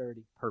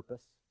prosperity?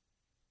 Purpose.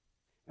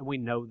 And we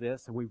know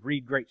this, and we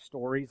read great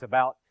stories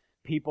about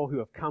people who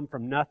have come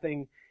from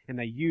nothing, and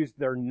they use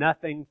their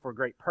nothing for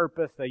great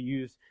purpose. They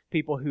use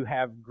people who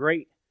have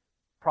great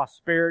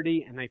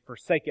prosperity, and they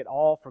forsake it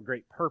all for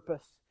great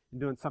purpose,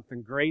 and doing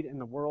something great in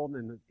the world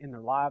and in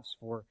their lives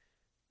for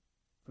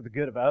the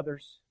good of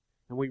others.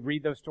 And we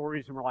read those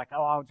stories, and we're like,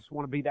 oh, I just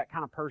want to be that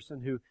kind of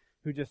person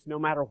who just, no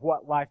matter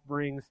what life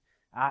brings,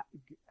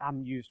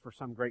 I'm used for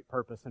some great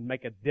purpose and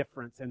make a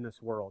difference in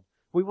this world.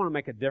 We want to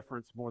make a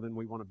difference more than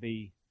we want to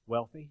be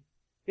wealthy.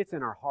 It's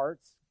in our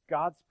hearts.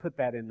 God's put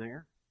that in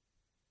there.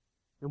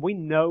 And we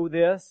know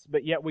this,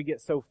 but yet we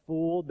get so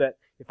fooled that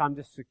if I'm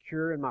just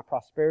secure in my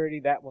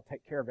prosperity, that will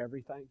take care of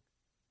everything.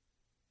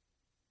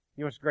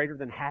 You know what's greater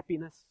than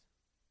happiness?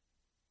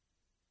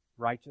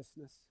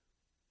 Righteousness.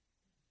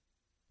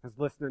 I was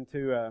listening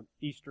to an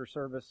Easter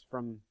service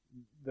from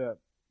the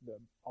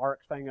ARC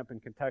thing up in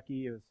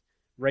Kentucky. It was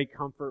Ray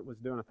Comfort was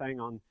doing a thing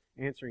on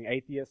answering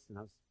atheists, and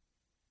I was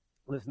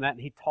listening to that,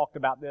 and he talked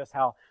about this,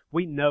 how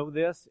we know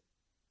this,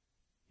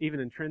 even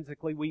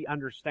intrinsically, we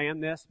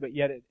understand this, but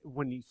yet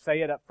when you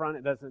say it up front,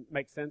 it doesn't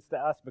make sense to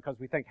us because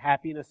we think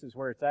happiness is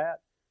where it's at.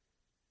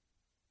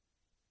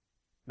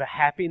 But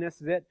happiness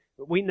is it.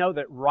 But we know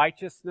that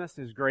righteousness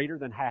is greater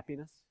than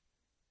happiness.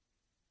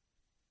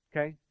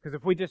 Okay? Because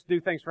if we just do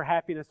things for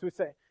happiness, we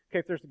say, okay,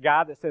 if there's a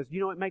guy that says,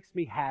 it makes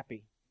me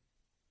happy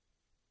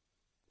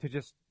to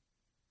just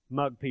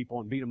mug people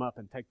and beat them up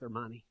and take their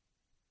money.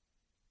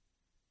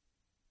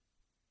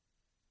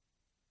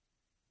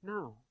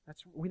 No,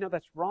 we know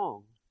that's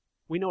wrong.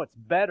 We know it's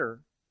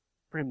better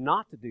for him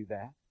not to do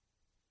that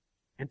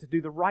and to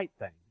do the right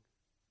thing.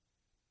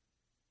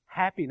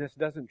 Happiness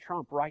doesn't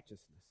trump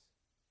righteousness.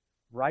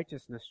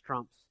 Righteousness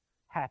trumps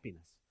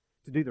happiness.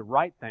 To do the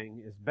right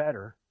thing is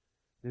better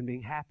than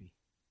being happy.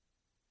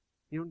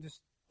 You don't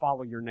just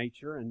follow your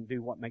nature and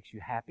do what makes you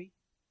happy.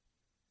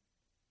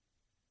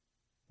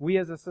 We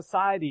as a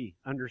society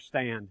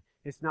understand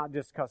it's not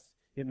just because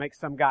it makes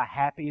some guy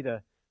happy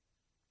to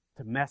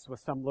mess with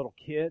some little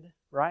kid,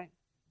 right?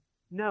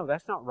 No,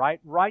 that's not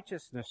right.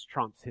 Righteousness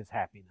trumps his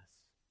happiness.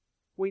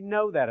 We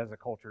know that as a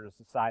culture and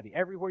a society.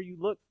 Everywhere you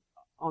look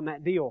on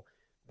that deal,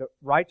 the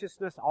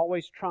righteousness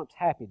always trumps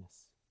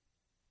happiness.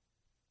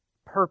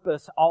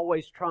 Purpose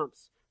always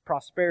trumps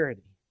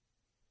prosperity.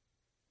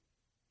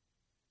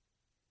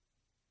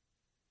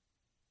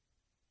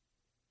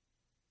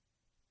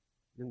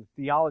 And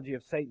the theology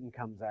of Satan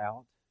comes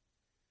out.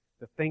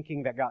 The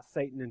thinking that got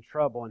Satan in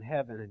trouble in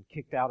heaven and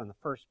kicked out in the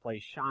first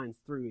place shines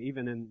through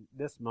even in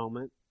this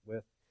moment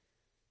with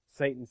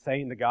Satan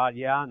saying to God,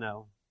 yeah, I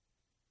know.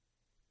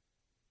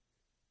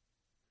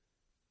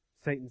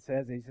 Satan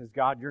says,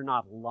 God, you're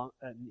not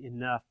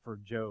enough for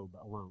Job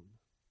alone.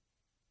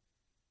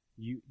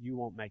 You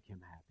won't make him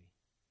happy.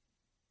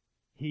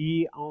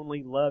 He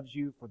only loves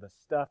you for the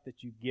stuff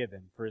that you give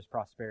him for his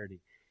prosperity.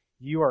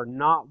 You are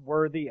not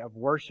worthy of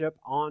worship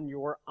on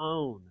your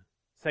own.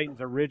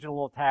 Satan's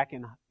original attack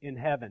in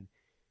heaven.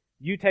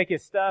 You take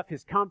his stuff,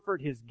 his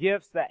comfort, his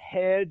gifts, that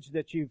hedge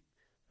that you've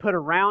put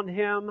around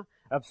him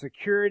of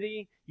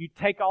security. You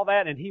take all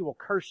that and he will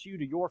curse you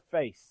to your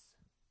face.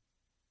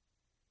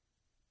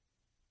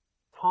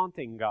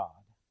 Taunting God,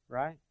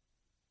 right?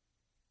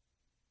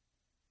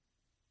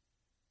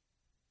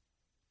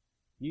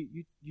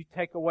 You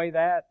take away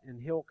that and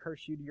he'll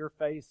curse you to your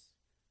face.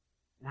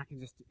 And I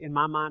can just, in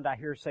my mind, I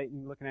hear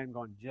Satan looking at him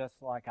going,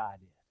 just like I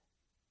did.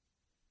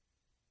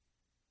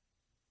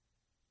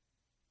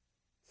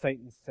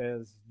 Satan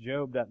says,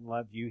 Job doesn't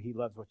love you, he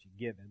loves what you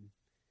give him.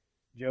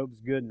 Job's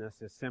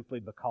goodness is simply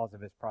because of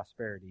his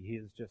prosperity. He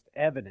is just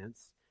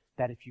evidence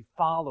that if you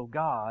follow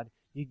God,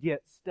 you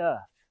get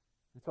stuff.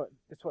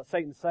 That's what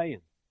Satan's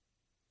saying.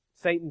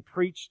 Satan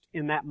preached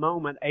in that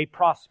moment a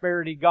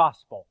prosperity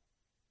gospel.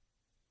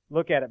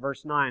 Look at it,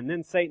 verse 9.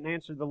 Then Satan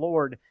answered the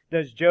Lord,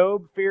 does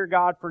Job fear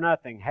God for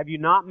nothing? Have you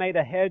not made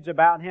a hedge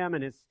about him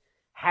and his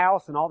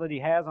house and all that he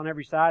has on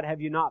every side?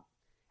 Have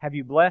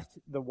you blessed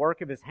the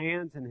work of his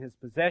hands, and his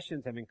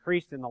possessions have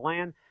increased in the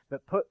land?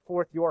 But put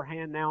forth your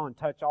hand now and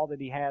touch all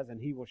that he has, and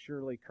he will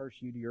surely curse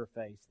you to your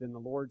face. Then the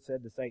Lord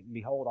said to Satan,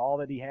 behold, all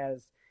that he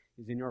has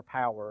is in your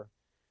power.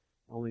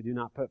 Only do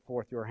not put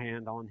forth your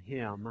hand on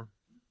him.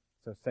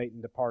 So Satan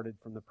departed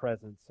from the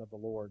presence of the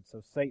Lord. So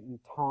Satan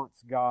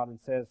taunts God and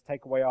says,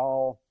 take it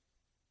all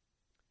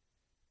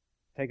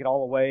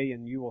away,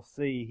 and you will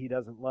see he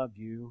doesn't love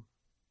you.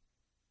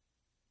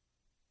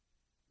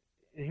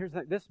 And here's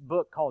this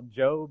book called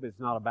Job is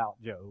not about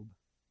Job.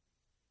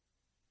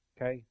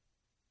 Okay?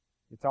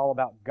 It's all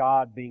about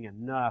God being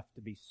enough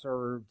to be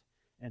served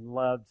and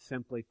loved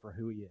simply for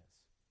who he is.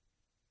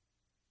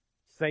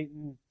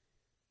 Satan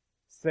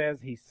says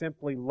he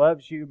simply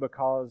loves you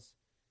because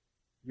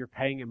you're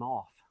paying him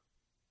off.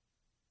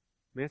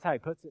 I mean, that's how he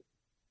puts it.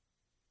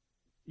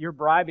 You're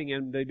bribing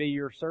him to be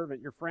your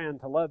servant, your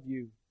friend, to love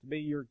you, to be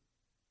your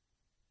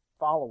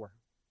follower.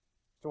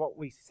 So what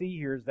we see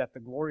here is that the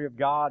glory of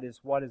God is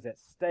what is at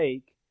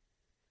stake,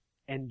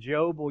 and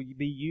Job will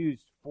be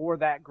used for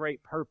that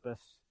great purpose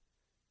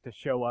to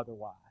show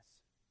otherwise.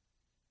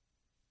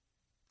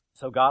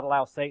 So God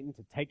allows Satan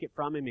to take it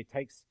from him. He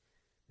takes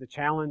the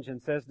challenge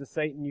and says to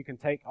Satan, you can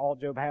take all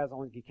Job has,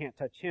 only you can't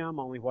touch him,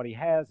 only what he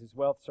has, his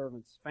wealth,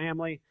 servants,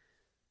 family.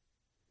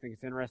 I think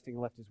it's interesting he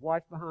left his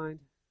wife behind.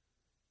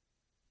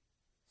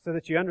 So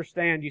that you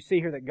understand, you see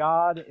here that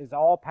God is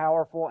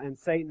all-powerful and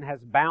Satan has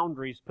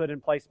boundaries put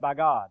in place by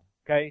God.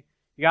 Okay?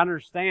 You got to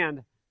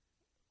understand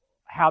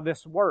how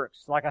this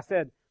works. Like I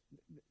said,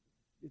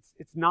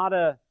 it's not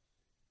a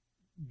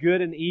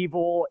good and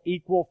evil,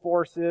 equal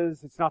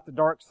forces. It's not the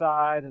dark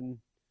side and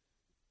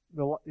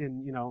the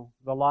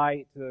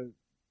light. It's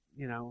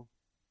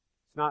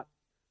not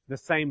the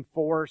same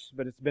force,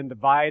 but it's been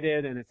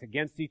divided and it's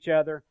against each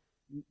other.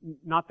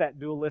 Not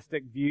that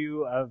dualistic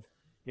view of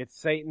it's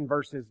Satan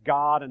versus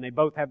God and they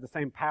both have the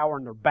same power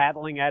and they're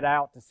battling it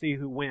out to see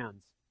who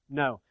wins.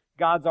 No.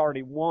 God's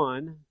already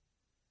won.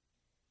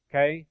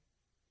 Okay?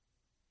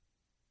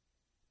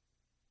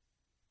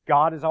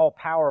 God is all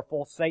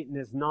powerful. Satan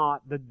is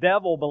not. The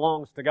devil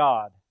belongs to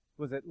God.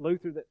 Was it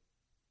Luther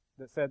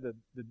that said that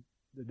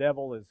the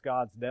devil is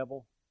God's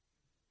devil?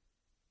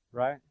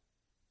 Right?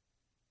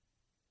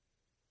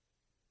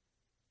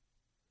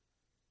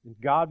 And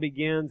God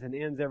begins and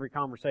ends every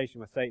conversation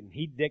with Satan.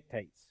 He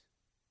dictates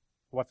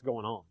what's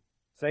going on.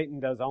 Satan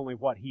does only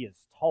what he is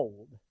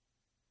told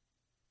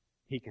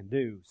he can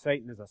do.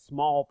 Satan is a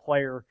small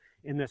player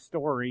in this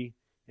story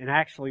and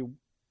actually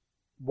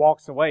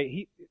walks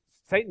away.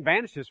 Satan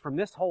vanishes from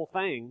this whole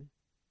thing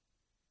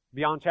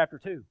beyond chapter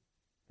 2. You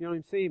don't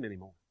even see him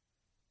anymore.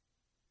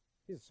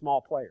 He's a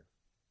small player.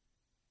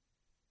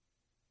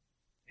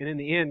 And in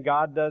the end,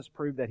 God does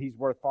prove that he's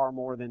worth far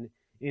more than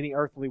any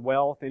earthly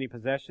wealth, any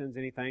possessions,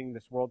 anything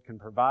this world can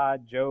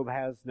provide. Job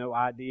has no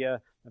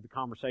idea of the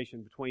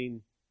conversation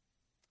between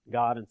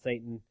God and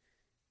Satan,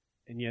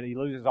 and yet he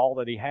loses all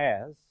that he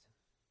has.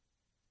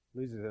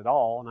 Loses it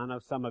all. And I know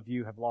some of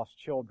you have lost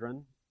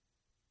children.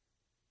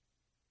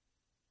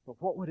 But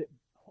what would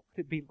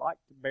it be like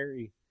to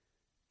bury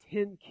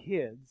 10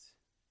 kids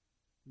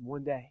in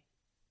one day?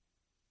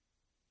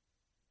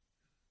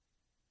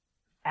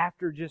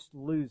 After just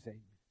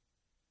losing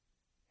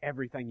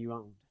everything you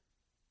owned.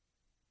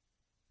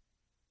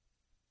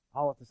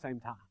 All at the same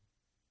time.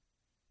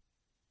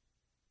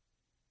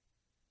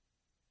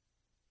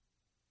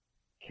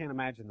 Can't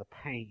imagine the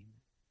pain.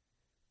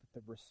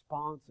 But the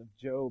response of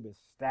Job is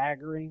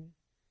staggering.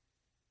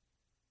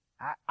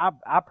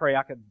 I pray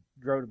I could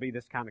grow to be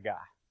this kind of guy.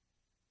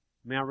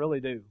 I mean, I really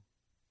do.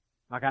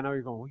 Like, I know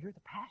you're going, well, you're the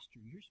pastor.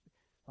 You're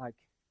like,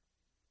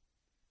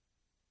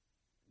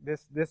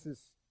 this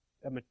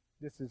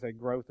is a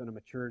growth and a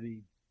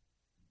maturity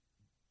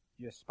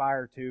you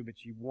aspire to,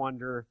 but you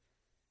wonder,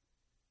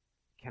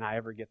 can I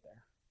ever get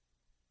there?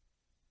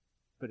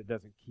 But it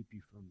doesn't keep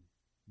you from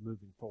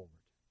moving forward.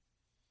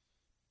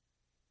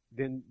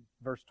 Then,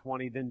 verse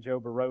 20, then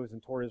Job arose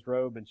and tore his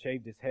robe and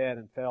shaved his head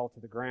and fell to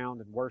the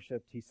ground and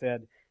worshipped. He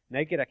said,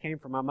 naked I came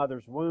from my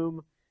mother's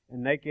womb,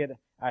 and naked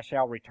I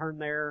shall return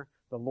there.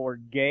 The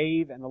Lord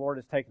gave, and the Lord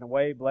has taken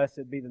away.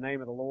 Blessed be the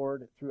name of the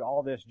Lord. Through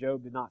all this,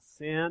 Job did not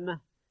sin,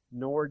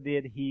 nor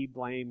did he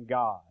blame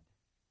God.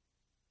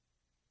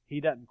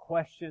 He doesn't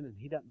question, and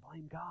he doesn't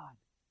blame God.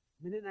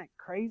 I mean, isn't that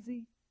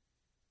crazy?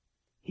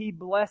 He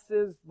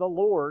blesses the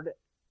Lord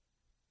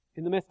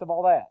in the midst of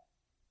all that.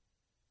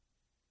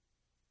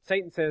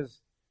 Satan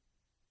says,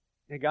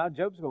 hey, God,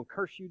 Job's going to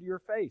curse you to your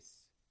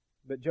face.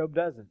 But Job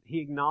doesn't. He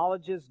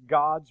acknowledges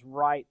God's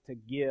right to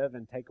give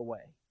and take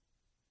away.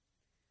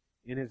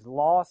 In his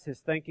loss, his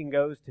thinking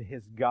goes to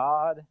his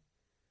God,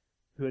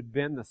 who had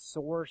been the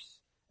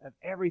source of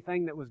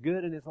everything that was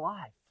good in his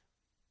life.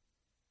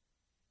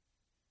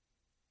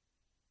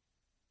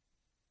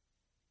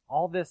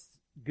 All this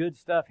good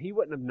stuff he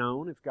wouldn't have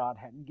known if God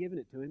hadn't given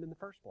it to him in the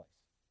first place.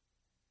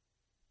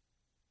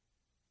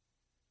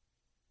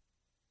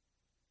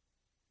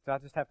 So I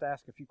just have to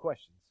ask a few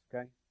questions,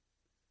 okay?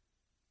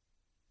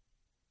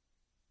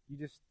 You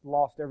just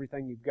lost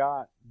everything you've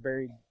got,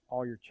 buried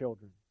all your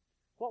children.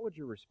 What would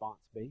your response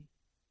be?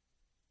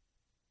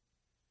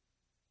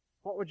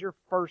 What would your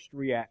first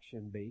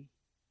reaction be?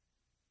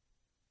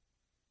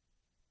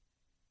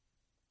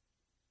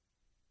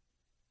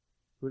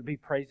 Would it be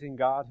praising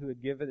God who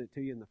had given it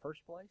to you in the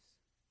first place?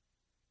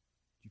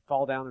 Did you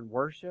fall down and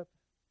worship?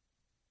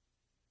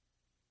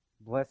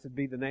 Blessed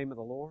be the name of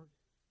the Lord.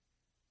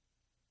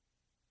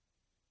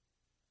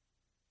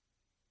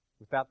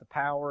 Without the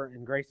power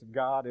and grace of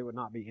God, it would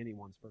not be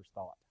anyone's first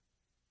thought.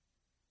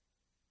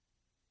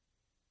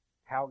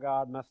 How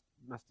God must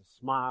have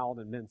smiled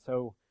and been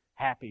so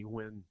happy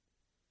when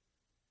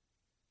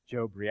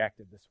Job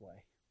reacted this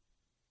way.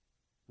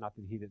 Not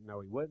that he didn't know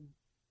he wouldn't,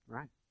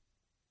 right?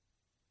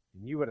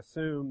 And you would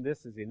assume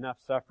this is enough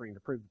suffering to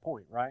prove the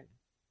point, right?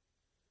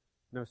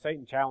 No,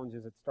 Satan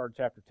challenges at the start of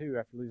chapter 2,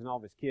 after losing all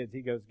of his kids,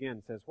 he goes again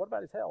and says, what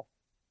about his health?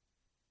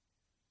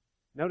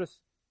 Notice,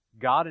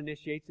 God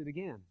initiates it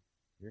again.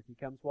 Here he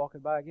comes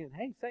walking by again.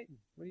 Hey, Satan,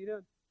 what are you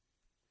doing?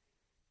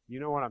 You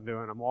know what I'm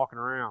doing. I'm walking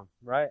around,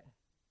 right?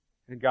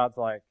 And God's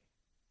like,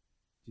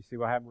 did you see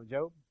what happened with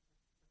Job?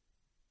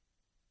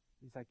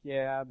 He's like,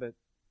 yeah, but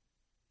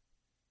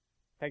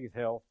take his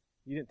health.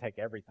 You didn't take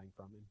everything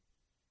from him.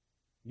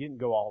 You didn't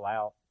go all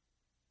out.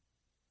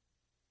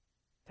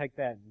 Take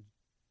that and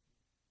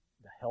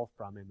the health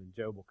from him, and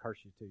Job will curse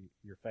you to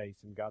your face.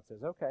 And God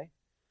says, okay,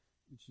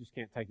 you just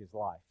can't take his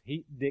life.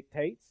 He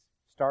dictates,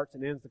 starts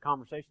and ends the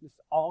conversation. This is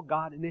all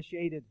God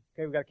initiated.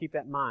 Okay, we've got to keep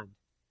that in mind.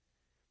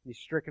 He's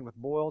stricken with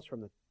boils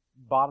from the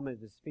bottom of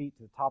his feet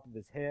to the top of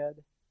his head.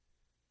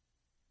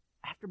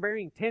 After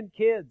burying 10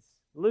 kids,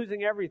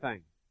 losing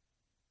everything.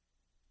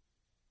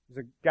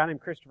 There's a guy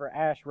named Christopher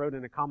Ash wrote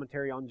in a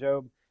commentary on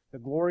Job, the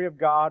glory of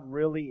God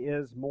really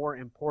is more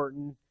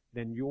important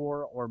than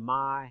your or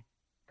my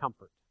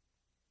comfort.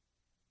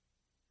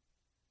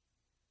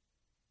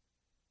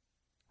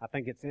 I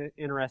think it's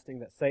interesting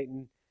that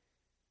Satan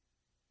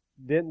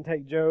didn't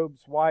take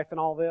Job's wife and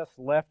all this,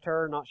 left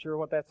her, not sure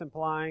what that's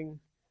implying,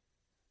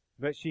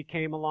 but she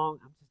came along.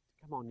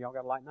 Come on, y'all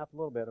got to lighten up a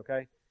little bit,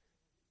 okay?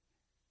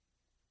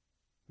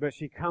 But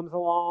she comes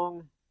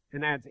along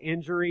and adds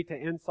injury to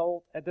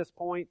insult at this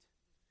point,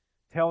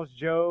 tells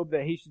Job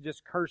that he should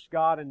just curse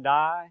God and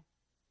die,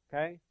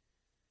 okay?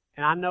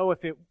 And I know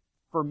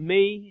for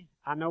me,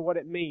 I know what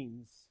it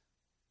means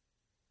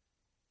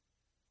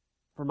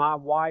for my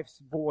wife's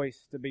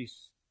voice to be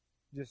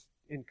just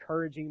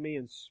encouraging me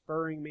and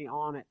spurring me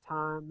on at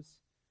times.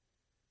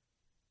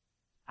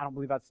 I don't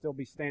believe I'd still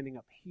be standing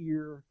up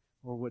here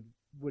or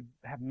would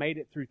have made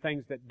it through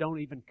things that don't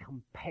even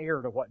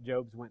compare to what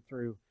Job's went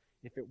through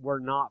if it were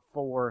not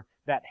for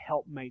that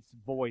helpmate's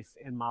voice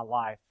in my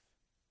life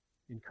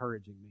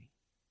encouraging me,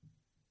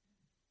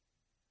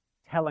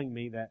 telling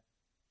me that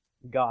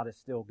God is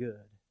still good.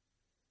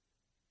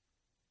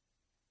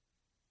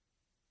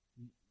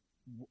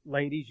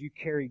 Ladies, you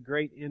carry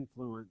great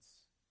influence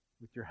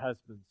with your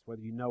husbands,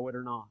 whether you know it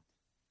or not.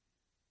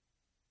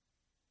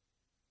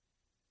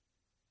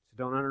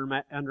 So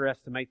don't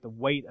underestimate the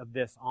weight of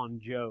this on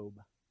Job.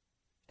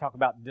 Talk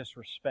about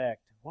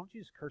disrespect. Why don't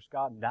you just curse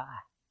God and die?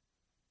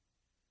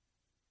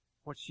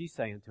 What's she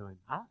saying to him?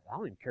 I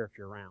don't even care if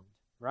you're around,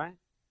 right?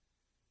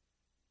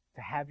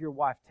 To have your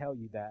wife tell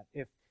you that.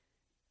 If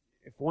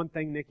one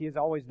thing Nikki has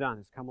always done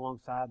is come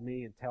alongside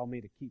me and tell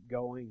me to keep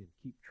going and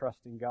keep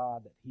trusting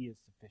God that He is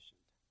sufficient.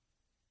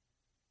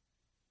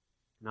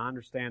 And I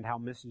understand how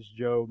Mrs.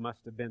 Job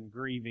must have been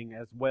grieving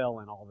as well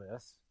in all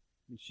this.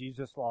 I mean, she's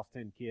just lost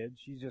 10 kids.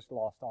 She's just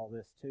lost all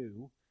this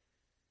too.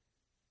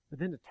 But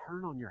then to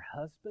turn on your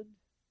husband,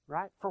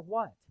 right? For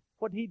what?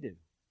 What did he do?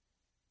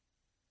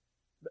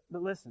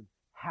 But listen,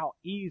 how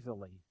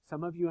easily,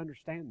 some of you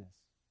understand this.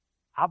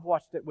 I've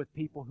watched it with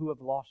people who have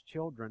lost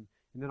children,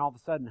 and then all of a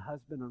sudden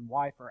husband and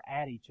wife are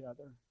at each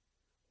other.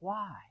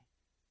 Why?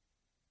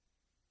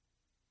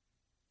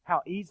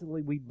 how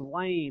easily we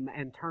blame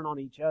and turn on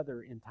each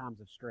other in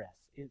times of stress.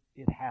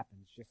 It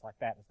happens just like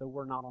that, as though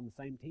we're not on the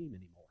same team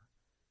anymore,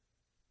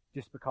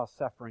 just because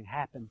suffering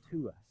happened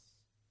to us.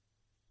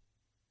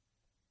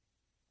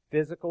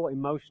 Physical,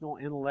 emotional,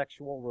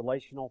 intellectual,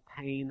 relational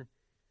pain,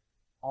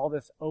 all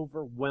this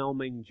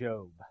overwhelming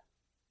Job.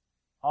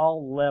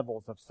 All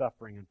levels of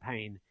suffering and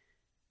pain.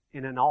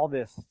 And in all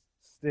this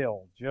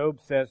still, Job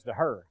says to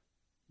her,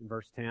 in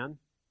verse 10,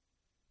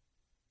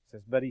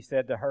 says, "But he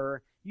said to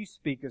her, you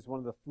speak as one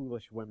of the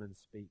foolish women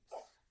speaks.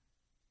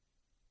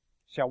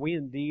 Shall we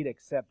indeed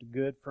accept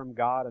good from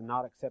God and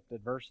not accept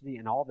adversity?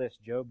 In all this,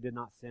 Job did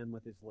not sin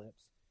with his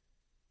lips."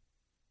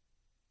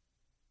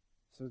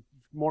 So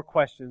more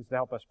questions to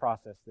help us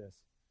process this.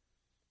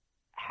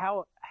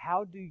 How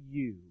do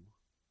you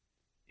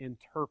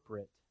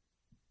interpret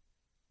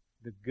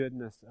the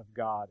goodness of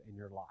God in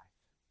your life?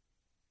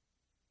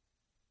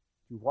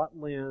 Through what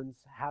lens?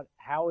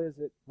 How is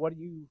it?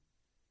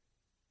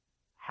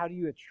 How do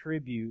you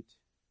attribute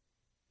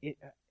it?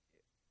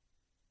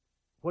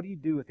 What do you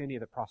do with any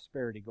of the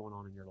prosperity going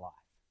on in your life?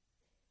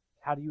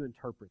 How do you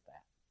interpret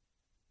that?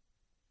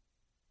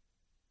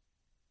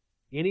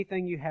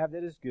 Anything you have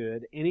that is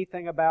good,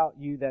 anything about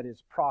you that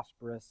is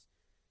prosperous,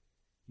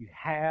 you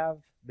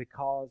have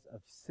because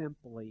of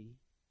simply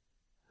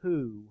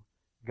who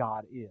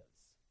God is.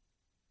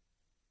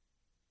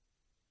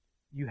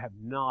 You have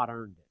not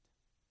earned it.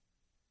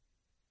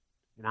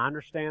 And I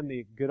understand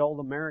the good old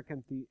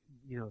American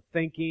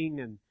thinking,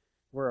 and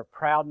we're a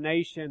proud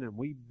nation, and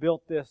we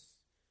built this.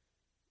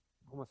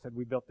 I almost said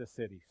we built this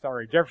city.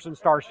 Sorry, Jefferson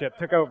Starship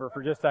took over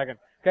for just a second.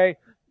 Okay,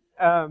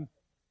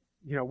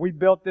 we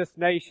built this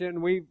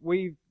nation. We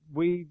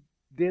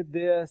did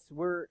this.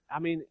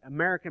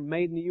 American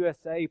made in the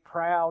USA,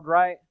 proud,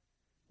 right?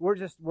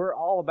 We're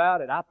all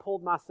about it. I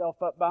pulled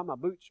myself up by my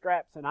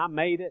bootstraps and I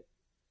made it.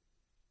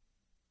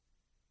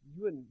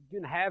 You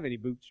wouldn't have any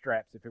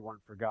bootstraps if it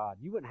weren't for God.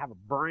 You wouldn't have a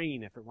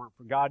brain if it weren't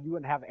for God. You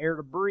wouldn't have air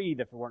to breathe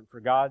if it weren't for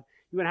God.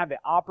 You wouldn't have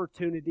the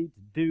opportunity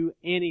to do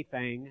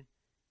anything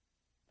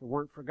if it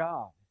weren't for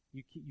God.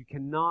 You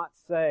cannot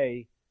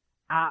say,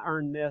 I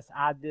earned this,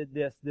 I did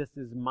this, this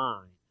is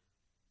mine.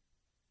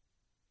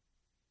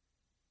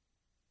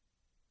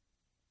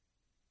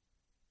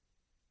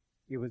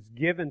 It was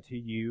given to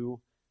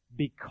you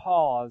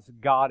because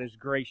God is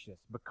gracious,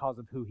 because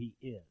of who He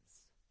is.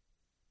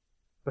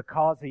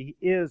 Because He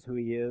is who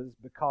He is,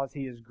 because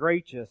He is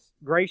gracious,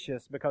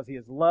 because He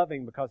is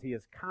loving, because He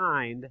is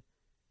kind,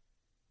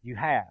 you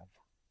have.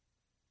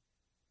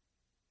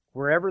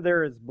 Wherever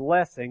there is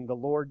blessing, the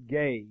Lord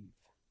gave.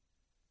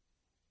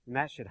 And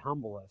that should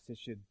humble us. It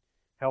should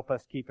help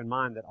us keep in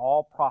mind that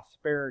all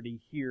prosperity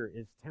here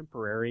is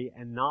temporary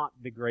and not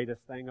the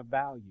greatest thing of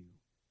value.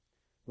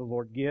 The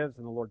Lord gives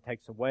and the Lord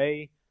takes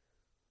away.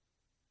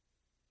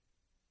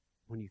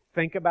 When you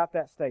think about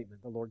that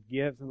statement, the Lord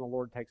gives and the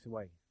Lord takes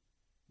away.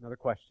 Another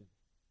question.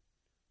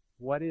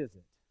 What is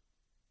it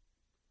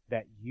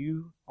that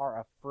you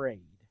are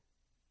afraid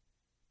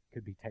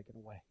could be taken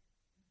away?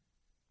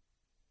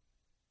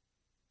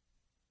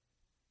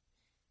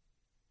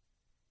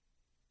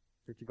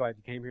 Aren't you glad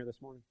you came here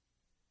this morning?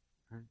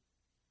 Right.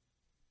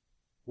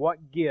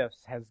 What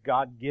gifts has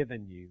God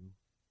given you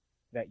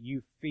that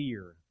you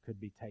fear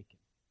could be taken?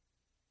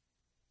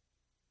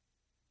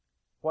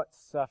 What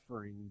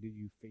suffering do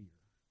you fear?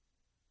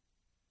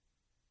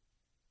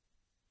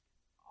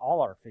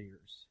 All our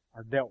fears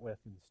are dealt with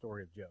in the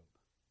story of Job.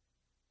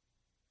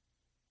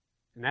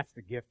 And that's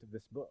the gift of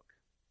this book.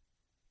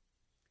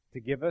 To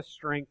give us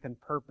strength and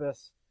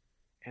purpose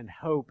and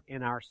hope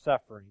in our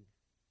suffering.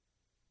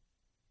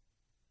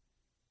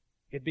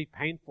 It'd be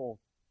painful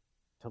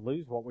to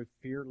lose what we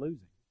fear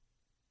losing,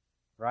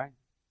 right?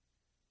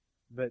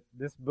 But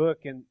this book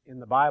in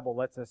the Bible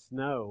lets us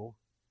know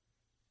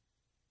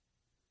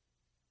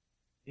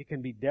it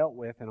can be dealt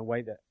with in a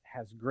way that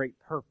has great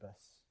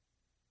purpose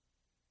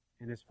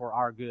and is for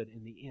our good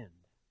in the end.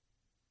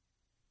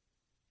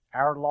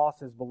 Our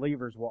loss as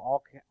believers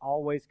will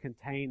always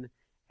contain,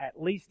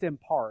 at least in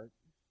part,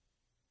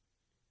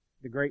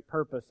 the great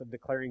purpose of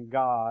declaring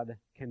God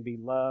can be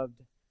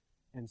loved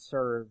and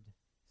served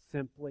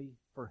simply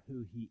for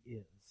who He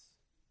is.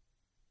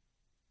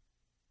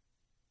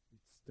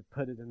 It's to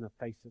put it in the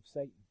face of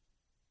Satan.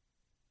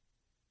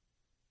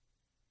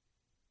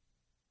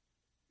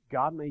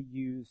 God may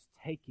use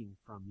taking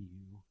from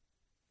you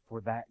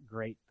for that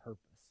great purpose.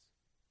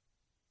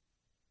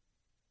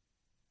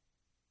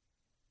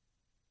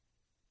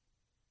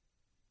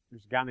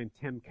 There's a guy named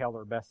Tim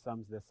Keller best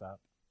sums this up.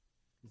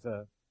 It's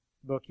a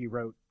book he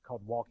wrote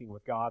called Walking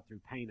with God Through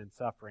Pain and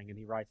Suffering, and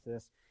he writes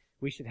this: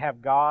 we should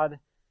have God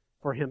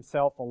for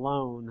Himself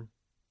alone,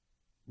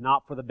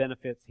 not for the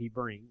benefits He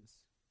brings.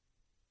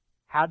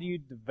 How do you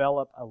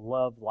develop a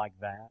love like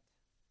that?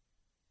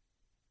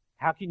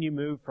 How can you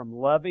move from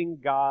loving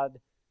God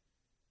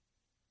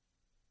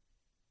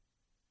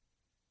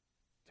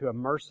to a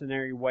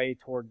mercenary way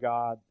toward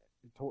God,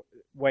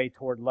 way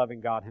toward loving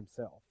God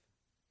Himself?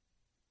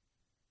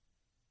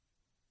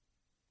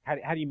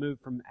 How do you move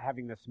from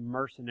having this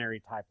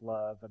mercenary type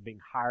love of being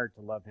hired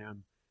to love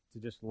Him to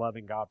just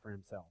loving God for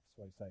Himself. That's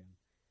what he's saying.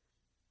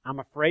 I'm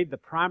afraid the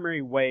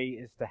primary way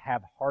is to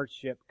have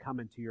hardship come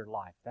into your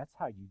life. That's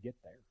how you get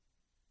there.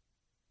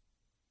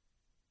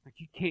 Like,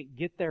 you can't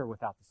get there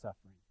without the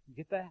suffering. You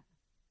get that?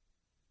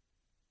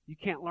 You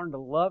can't learn to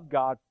love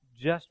God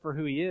just for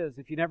who He is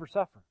if you never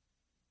suffer.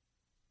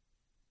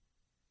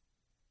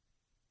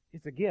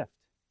 It's a gift.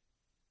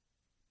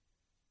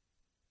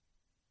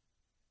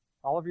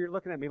 All of you are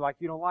looking at me like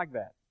you don't like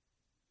that.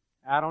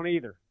 I don't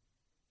either.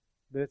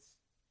 But it's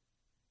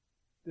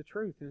the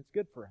truth, and it's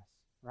good for us,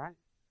 right?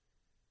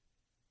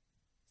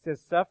 It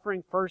says,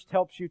 suffering first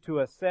helps you to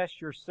assess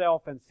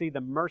yourself and see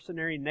the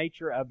mercenary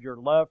nature of your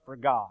love for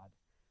God.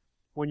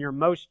 When your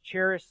most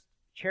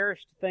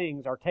cherished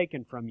things are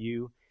taken from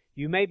you,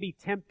 you may be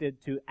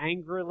tempted to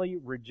angrily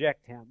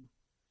reject Him.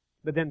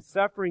 But then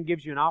suffering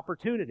gives you an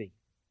opportunity.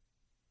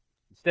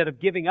 Instead of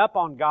giving up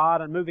on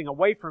God and moving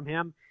away from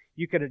Him,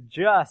 you could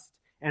adjust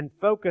and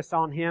focus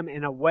on Him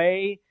in a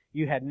way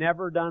you had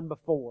never done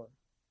before.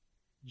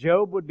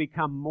 Job would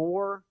become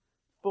more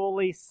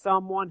fully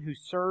someone who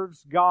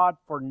serves God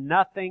for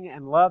nothing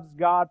and loves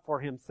God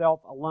for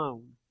Himself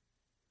alone.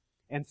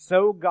 And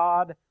so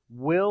God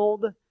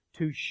willed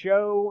to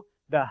show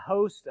the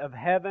host of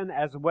heaven,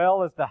 as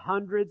well as the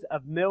hundreds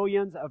of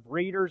millions of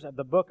readers of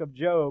the book of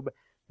Job,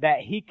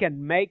 that He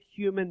can make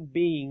human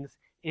beings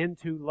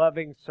into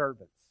loving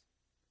servants.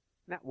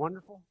 Isn't that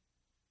wonderful?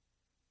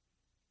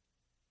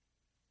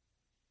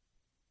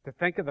 To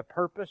think of the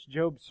purpose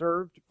Job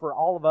served for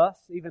all of us,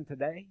 even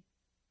today.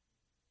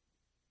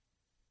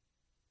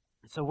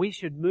 So we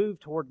should move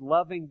toward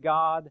loving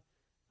God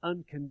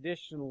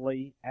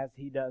unconditionally as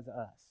He does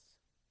us.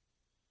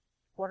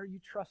 What are you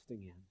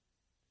trusting in?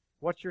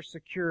 What's your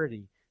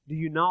security? Do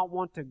you not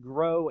want to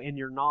grow in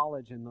your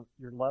knowledge and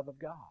your love of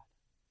God?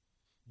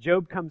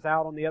 Job comes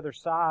out on the other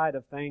side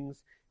of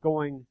things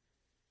going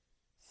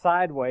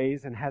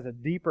sideways and has a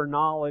deeper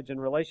knowledge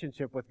and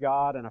relationship with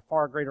God and a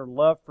far greater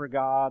love for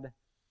God.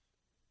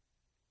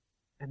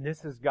 And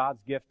this is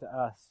God's gift to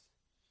us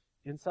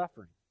in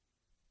suffering.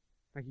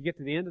 Like, you get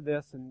to the end of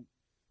this, and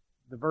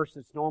the verse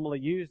that's normally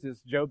used is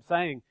Job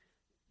saying,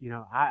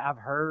 I've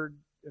heard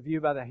of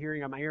you by the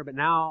hearing of my ear, but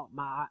now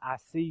I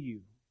see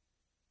you.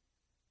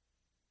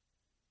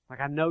 Like,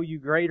 I know you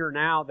greater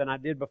now than I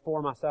did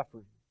before my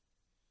suffering.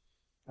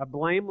 A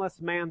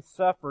blameless man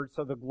suffered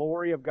so the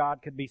glory of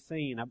God could be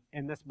seen.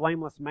 And this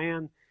blameless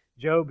man,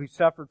 Job, who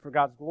suffered for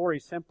God's glory,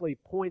 simply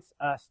points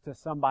us to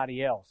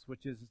somebody else,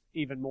 which is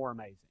even more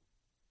amazing.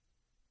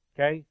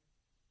 Okay?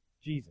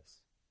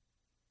 Jesus.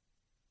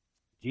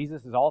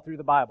 Jesus is all through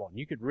the Bible, and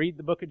you could read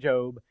the book of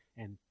Job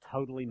and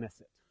totally miss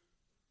it.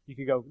 You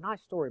could go,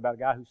 nice story about a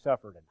guy who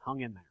suffered and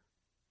hung in there.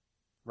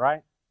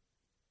 Right?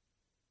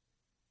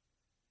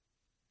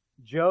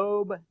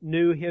 Job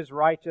knew his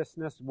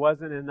righteousness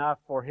wasn't enough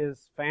for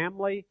his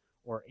family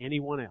or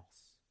anyone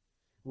else.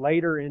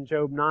 Later in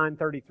Job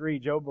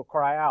 9:33, Job will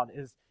cry out,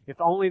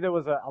 if only there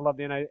was I love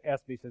the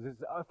NASB says,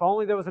 if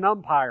only there was an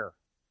umpire.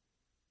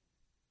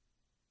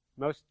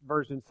 Most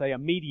versions say a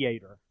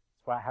mediator.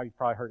 That's how you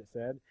probably heard it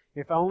said.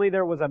 If only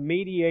there was a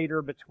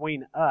mediator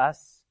between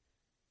us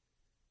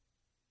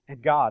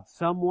and God,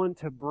 someone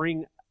to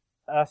bring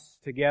us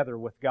together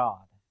with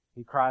God.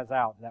 He cries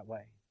out that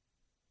way.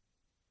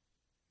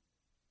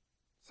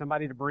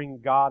 Somebody to bring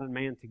God and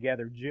man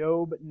together.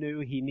 Job knew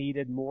he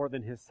needed more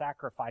than his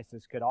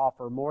sacrifices could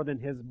offer, more than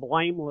his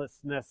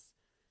blamelessness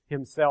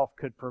himself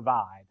could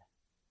provide.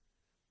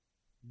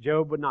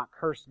 Job would not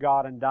curse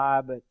God and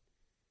die, but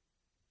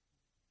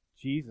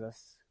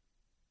Jesus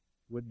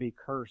would be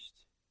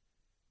cursed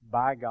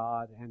by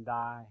God and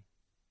die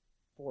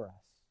for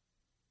us.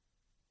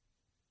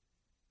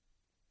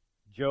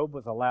 Job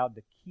was allowed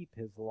to keep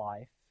his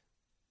life,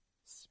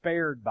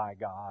 spared by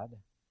God,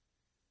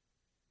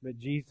 but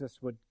Jesus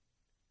would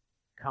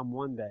come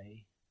one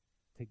day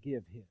to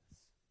give His.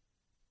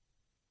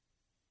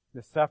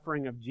 The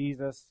suffering of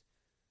Jesus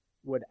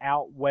would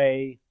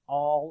outweigh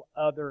all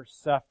other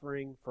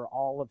suffering for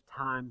all of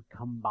time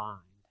combined.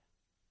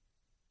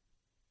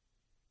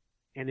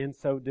 And in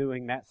so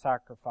doing, that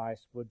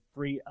sacrifice would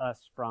free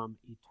us from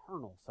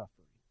eternal suffering.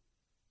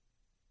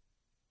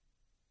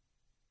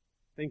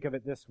 Think of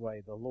it this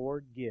way. The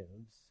Lord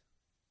gives,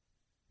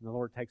 and the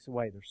Lord takes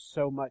away. There's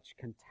so much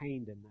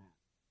contained in that.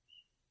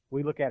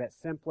 We look at it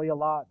simply a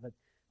lot, but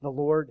the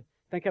Lord,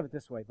 think of it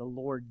this way. The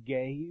Lord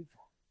gave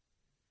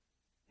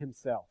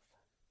Himself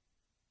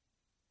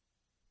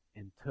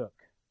and took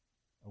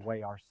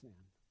away our sin.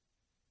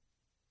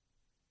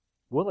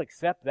 We'll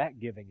accept that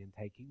giving and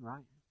taking,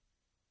 right?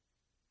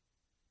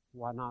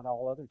 Why not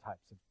all other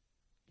types of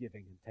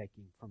giving and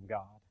taking from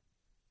God?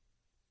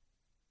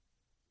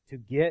 To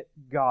get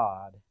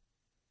God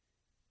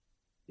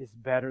is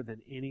better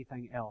than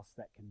anything else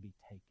that can be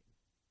taken.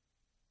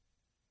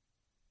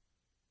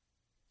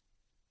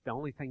 The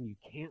only thing you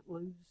can't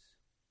lose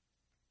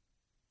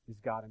is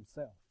God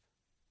Himself,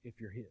 if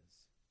you're His.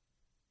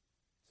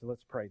 So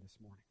let's pray this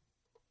morning.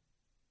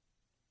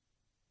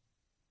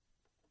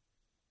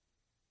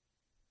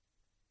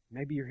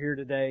 Maybe you're here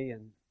today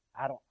and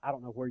I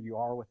don't know where you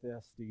are with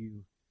this. Do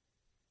you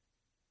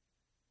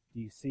Do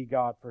you see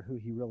God for who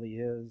He really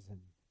is? And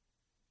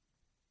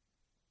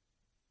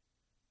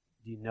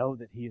do you know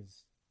that He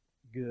is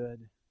good?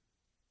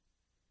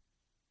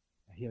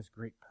 That He has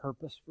great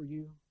purpose for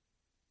you?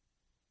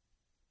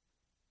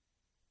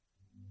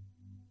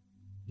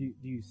 Do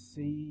you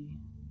see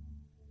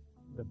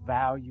the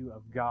value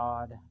of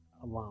God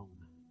alone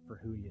for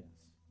who He is?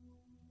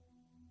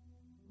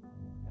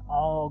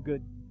 All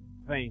good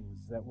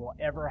things that we'll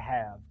ever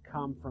have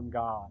come from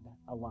God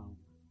alone.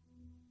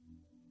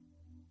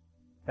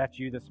 If that's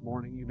you this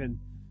morning, you've been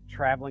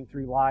traveling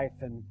through life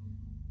and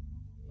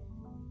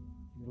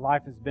your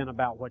life has been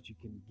about what you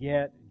can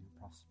get and your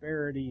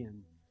prosperity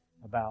and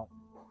about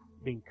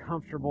being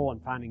comfortable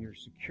and finding your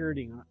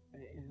security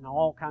and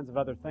all kinds of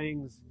other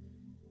things.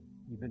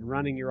 You've been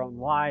running your own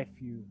life.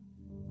 You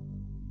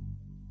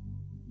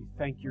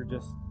think you're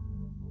just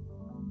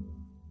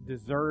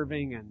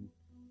deserving and,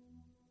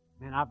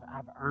 man,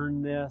 I've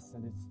earned this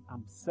and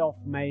I'm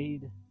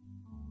self-made.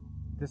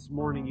 This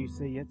morning you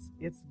see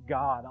it's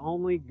God.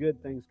 Only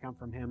good things come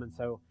from Him. And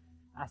so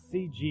I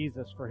see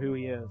Jesus for who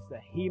He is,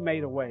 that He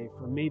made a way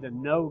for me to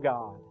know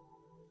God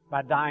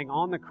by dying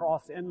on the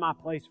cross in my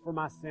place for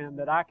my sin,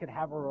 that I could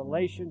have a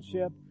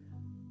relationship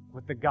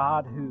with the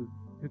God who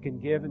can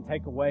give and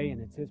take away,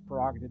 and it's His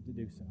prerogative to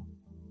do so.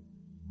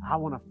 I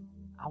want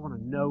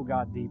to know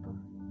God deeper.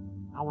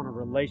 I want a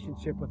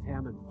relationship with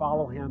Him and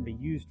follow Him, be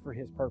used for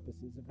His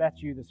purposes. If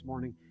that's you this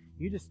morning,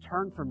 you just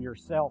turn from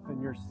yourself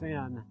and your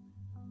sin.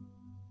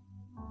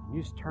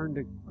 You just turn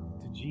to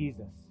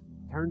Jesus.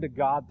 Turn to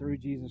God through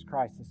Jesus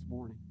Christ this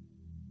morning.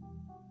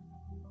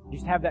 You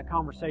just have that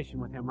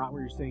conversation with Him right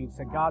where you're sitting. You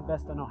say, God,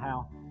 best I know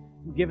how.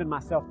 I'm giving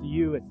myself to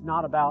You. It's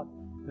not about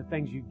the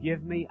things You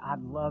give me. I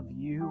love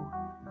You.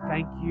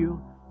 Thank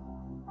You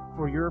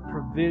for Your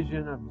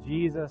provision of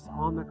Jesus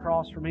on the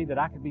cross for me, that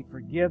I could be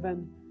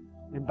forgiven.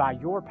 And by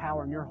Your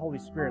power and Your Holy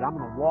Spirit, I'm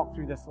going to walk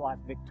through this life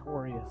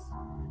victorious,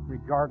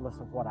 regardless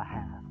of what I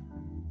have,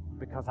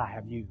 because I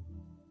have You.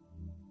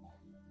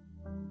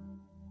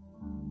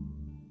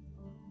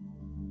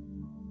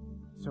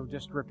 So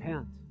just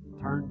repent.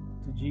 Turn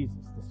to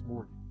Jesus this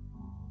morning.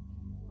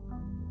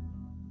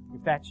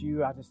 If that's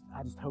you, I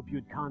just hope you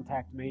would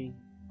contact me.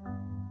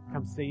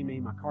 Come see me.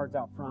 My card's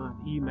out front.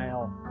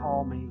 Email,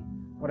 call me,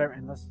 whatever.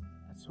 And I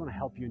just want to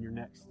help you in your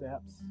next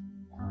steps,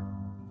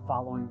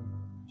 following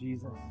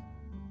Jesus.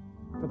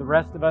 For the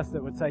rest of us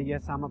that would say,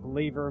 yes, I'm a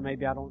believer,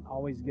 maybe I don't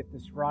always get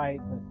this right,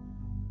 but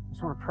I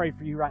just want to pray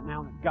for you right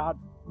now that God,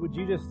 would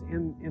You just,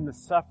 in the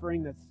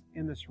suffering that's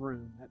in this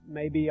room, that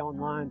may be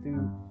online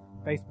through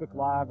Facebook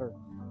Live or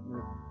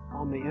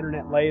on the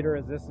internet later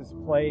as this is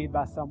played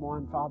by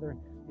someone, Father,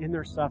 in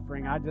their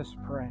suffering, I just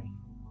pray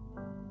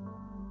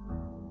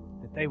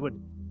that they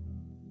would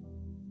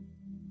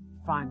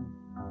find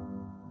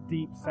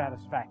deep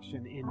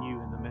satisfaction in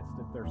You in the midst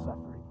of their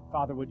suffering.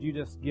 Father, would You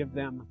just give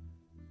them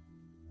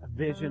a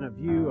vision of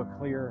You, a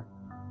clear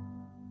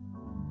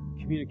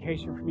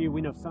communication from You?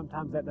 We know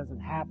sometimes that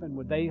doesn't happen.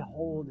 Would they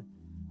hold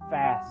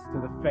fast to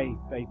the faith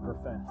they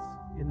profess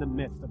in the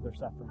midst of their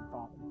suffering,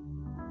 Father?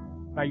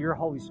 By Your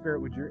Holy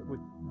Spirit,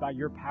 by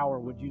Your power,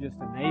 would You just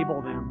enable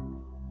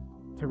them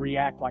to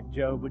react like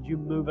Job? Would You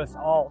move us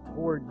all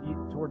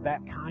toward that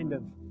kind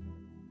of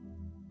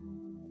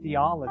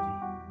theology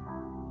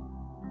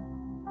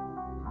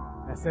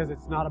that says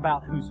it's not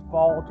about whose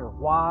fault or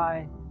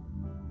why,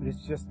 but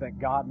it's just that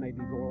God may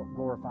be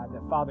glorified.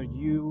 That, Father,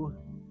 You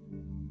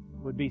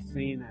would be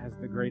seen as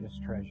the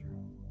greatest treasure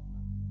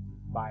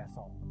by us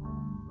all.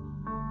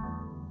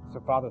 So,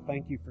 Father,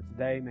 thank You for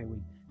today. May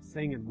we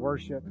sing and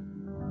worship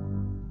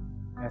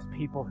as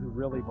people who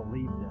really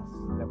believe this,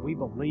 that we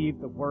believe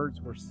the words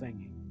we're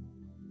singing.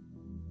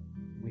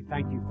 We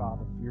thank You,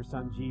 Father, for Your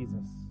Son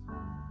Jesus,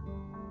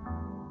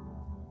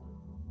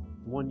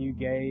 the one You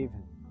gave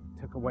and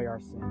took away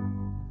our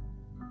sin.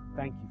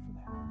 Thank You for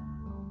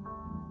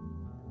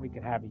that. We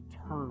could have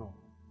eternal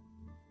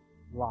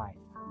life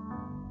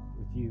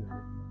with You,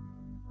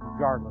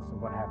 regardless of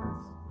what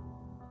happens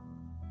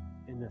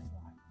in this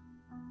life.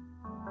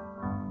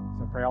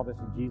 So I pray all this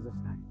in Jesus'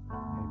 name.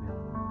 Amen.